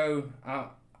gotta go.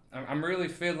 I'm really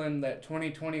feeling that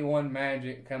 2021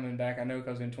 magic coming back. I know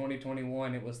because in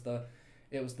 2021 it was the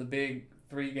big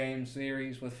 3-game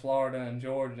series with Florida and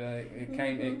Georgia. It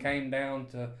came down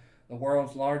to the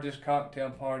world's largest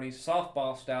cocktail party,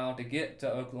 softball style, to get to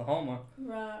Oklahoma.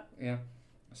 Right. Yeah.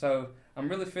 So I'm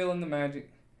really feeling the magic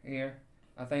here.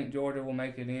 I think Georgia will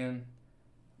make it in.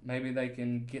 Maybe they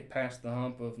can get past the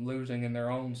hump of losing in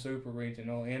their own super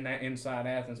regional. In that inside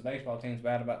Athens baseball team's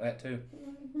bad about that too.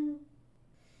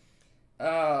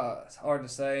 It's hard to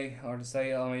say.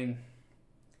 I mean,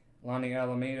 Lonnie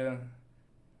Alameda,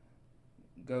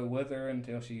 go with her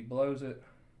until she blows it.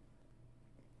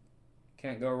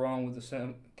 Can't go wrong with the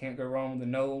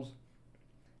Noles.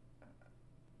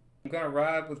 I'm gonna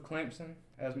ride with Clemson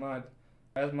as my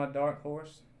dark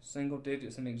horse. Single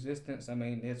digits in existence. I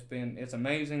mean, it's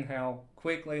amazing how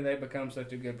quickly they become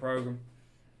such a good program.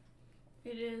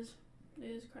 It is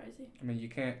crazy. I mean,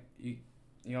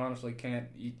 you honestly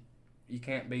can't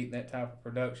beat that type of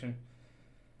production.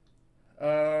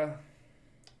 I'm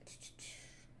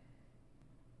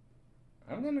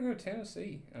gonna go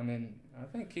Tennessee. I mean, I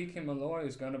think Kiki Malloy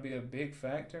is gonna be a big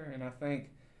factor, and I think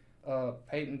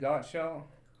Peyton Gottschall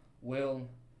will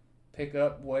pick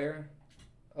up where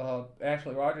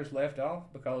Ashley Rogers left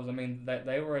off, because I mean that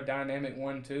they were a dynamic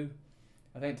 1-2.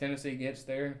 I think Tennessee gets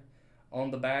there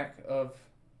on the back of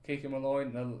Kiki Malloy.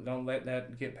 Don't let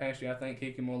that get past you. I think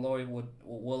Kiki Malloy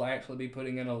will actually be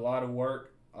putting in a lot of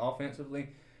work offensively.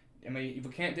 I mean,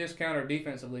 we can't discount her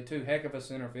defensively too. Heck of a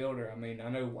center fielder. I mean, I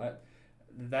know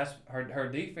that's her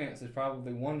defense is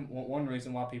probably one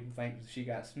reason why people think she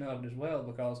got snubbed as well,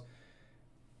 because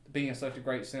being such a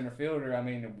great center fielder, I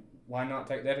mean, why not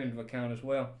take that into account as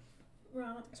well?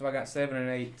 Right. So I got 7 and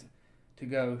 8 to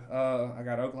go. I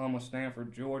got Oklahoma,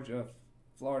 Stanford, Georgia,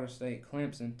 Florida State,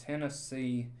 Clemson,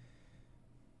 Tennessee.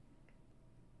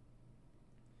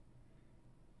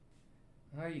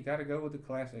 Oh, you got to go with the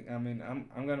classic. I mean,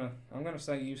 I'm gonna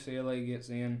say UCLA gets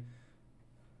in,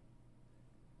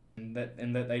 and that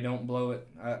they don't blow it,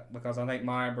 because I think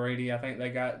Maya Brady. I think they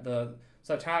got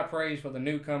such high praise for the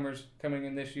newcomers coming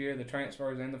in this year, the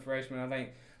transfers and the freshmen. I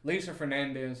think Lisa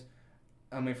Fernandez,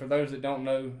 I mean, for those that don't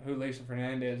know who Lisa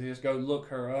Fernandez is, go look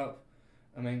her up.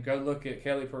 I mean, go look at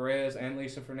Kelly Perez and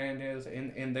Lisa Fernandez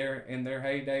in their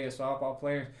heyday as softball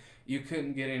players. You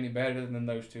couldn't get any better than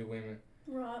those two women.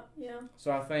 Right. Yeah.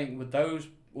 So I think with those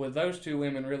two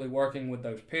women really working with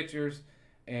those pitchers,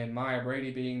 and Maya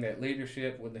Brady being that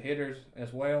leadership with the hitters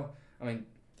as well, I mean,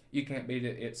 you can't beat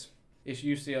it. It's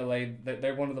UCLA.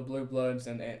 They're one of the blue bloods,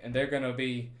 and they're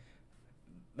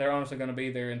honestly gonna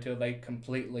be there until they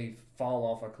completely fall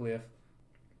off a cliff.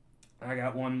 I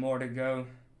got one more to go.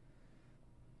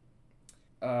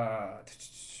 I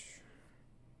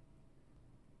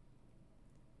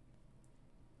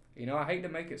hate to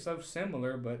make it so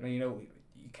similar, but you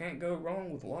can't go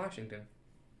wrong with Washington.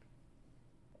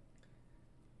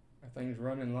 My thing's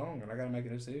running long, and I gotta make a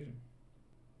decision.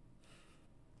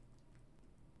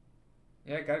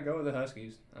 Yeah, gotta go with the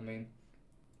Huskies. I mean,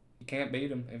 you can't beat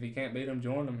them. If you can't beat them,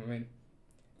 join them. I mean,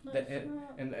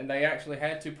 and they actually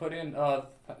had to put in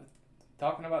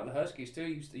talking about the Huskies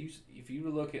too. If you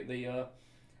look at the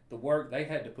work they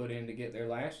had to put in to get there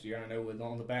last year, I know with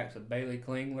on the backs of Bailey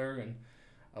Klingler and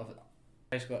of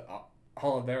basically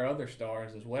all of their other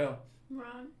stars as well.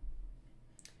 Right.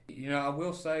 I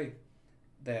will say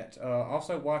that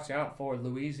also watch out for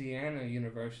Louisiana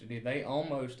University. They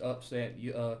almost upset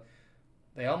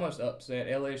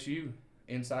LSU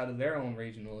inside of their own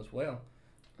regional as well.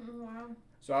 Wow.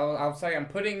 So I'll say I'm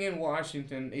putting in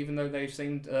Washington, even though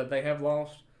they have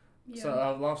lost. Yeah. So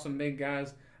I've lost some big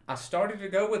guys. I started to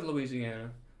go with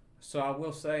Louisiana, so I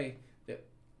will say that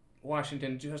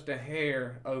Washington just a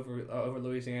hair over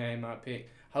Louisiana in my pick.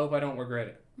 Hope I don't regret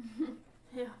it.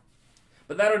 Yeah.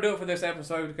 But that'll do it for this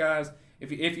episode, guys.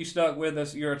 If you stuck with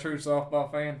us, you're a true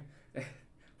softball fan.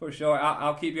 For sure.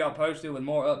 I'll keep y'all posted with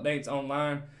more updates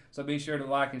online. So be sure to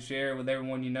like and share with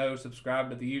everyone you know. Subscribe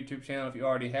to the YouTube channel if you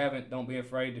already haven't. Don't be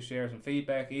afraid to share some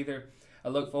feedback either. I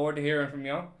look forward to hearing from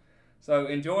y'all. So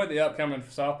enjoy the upcoming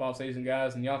softball season,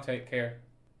 guys, and y'all take care.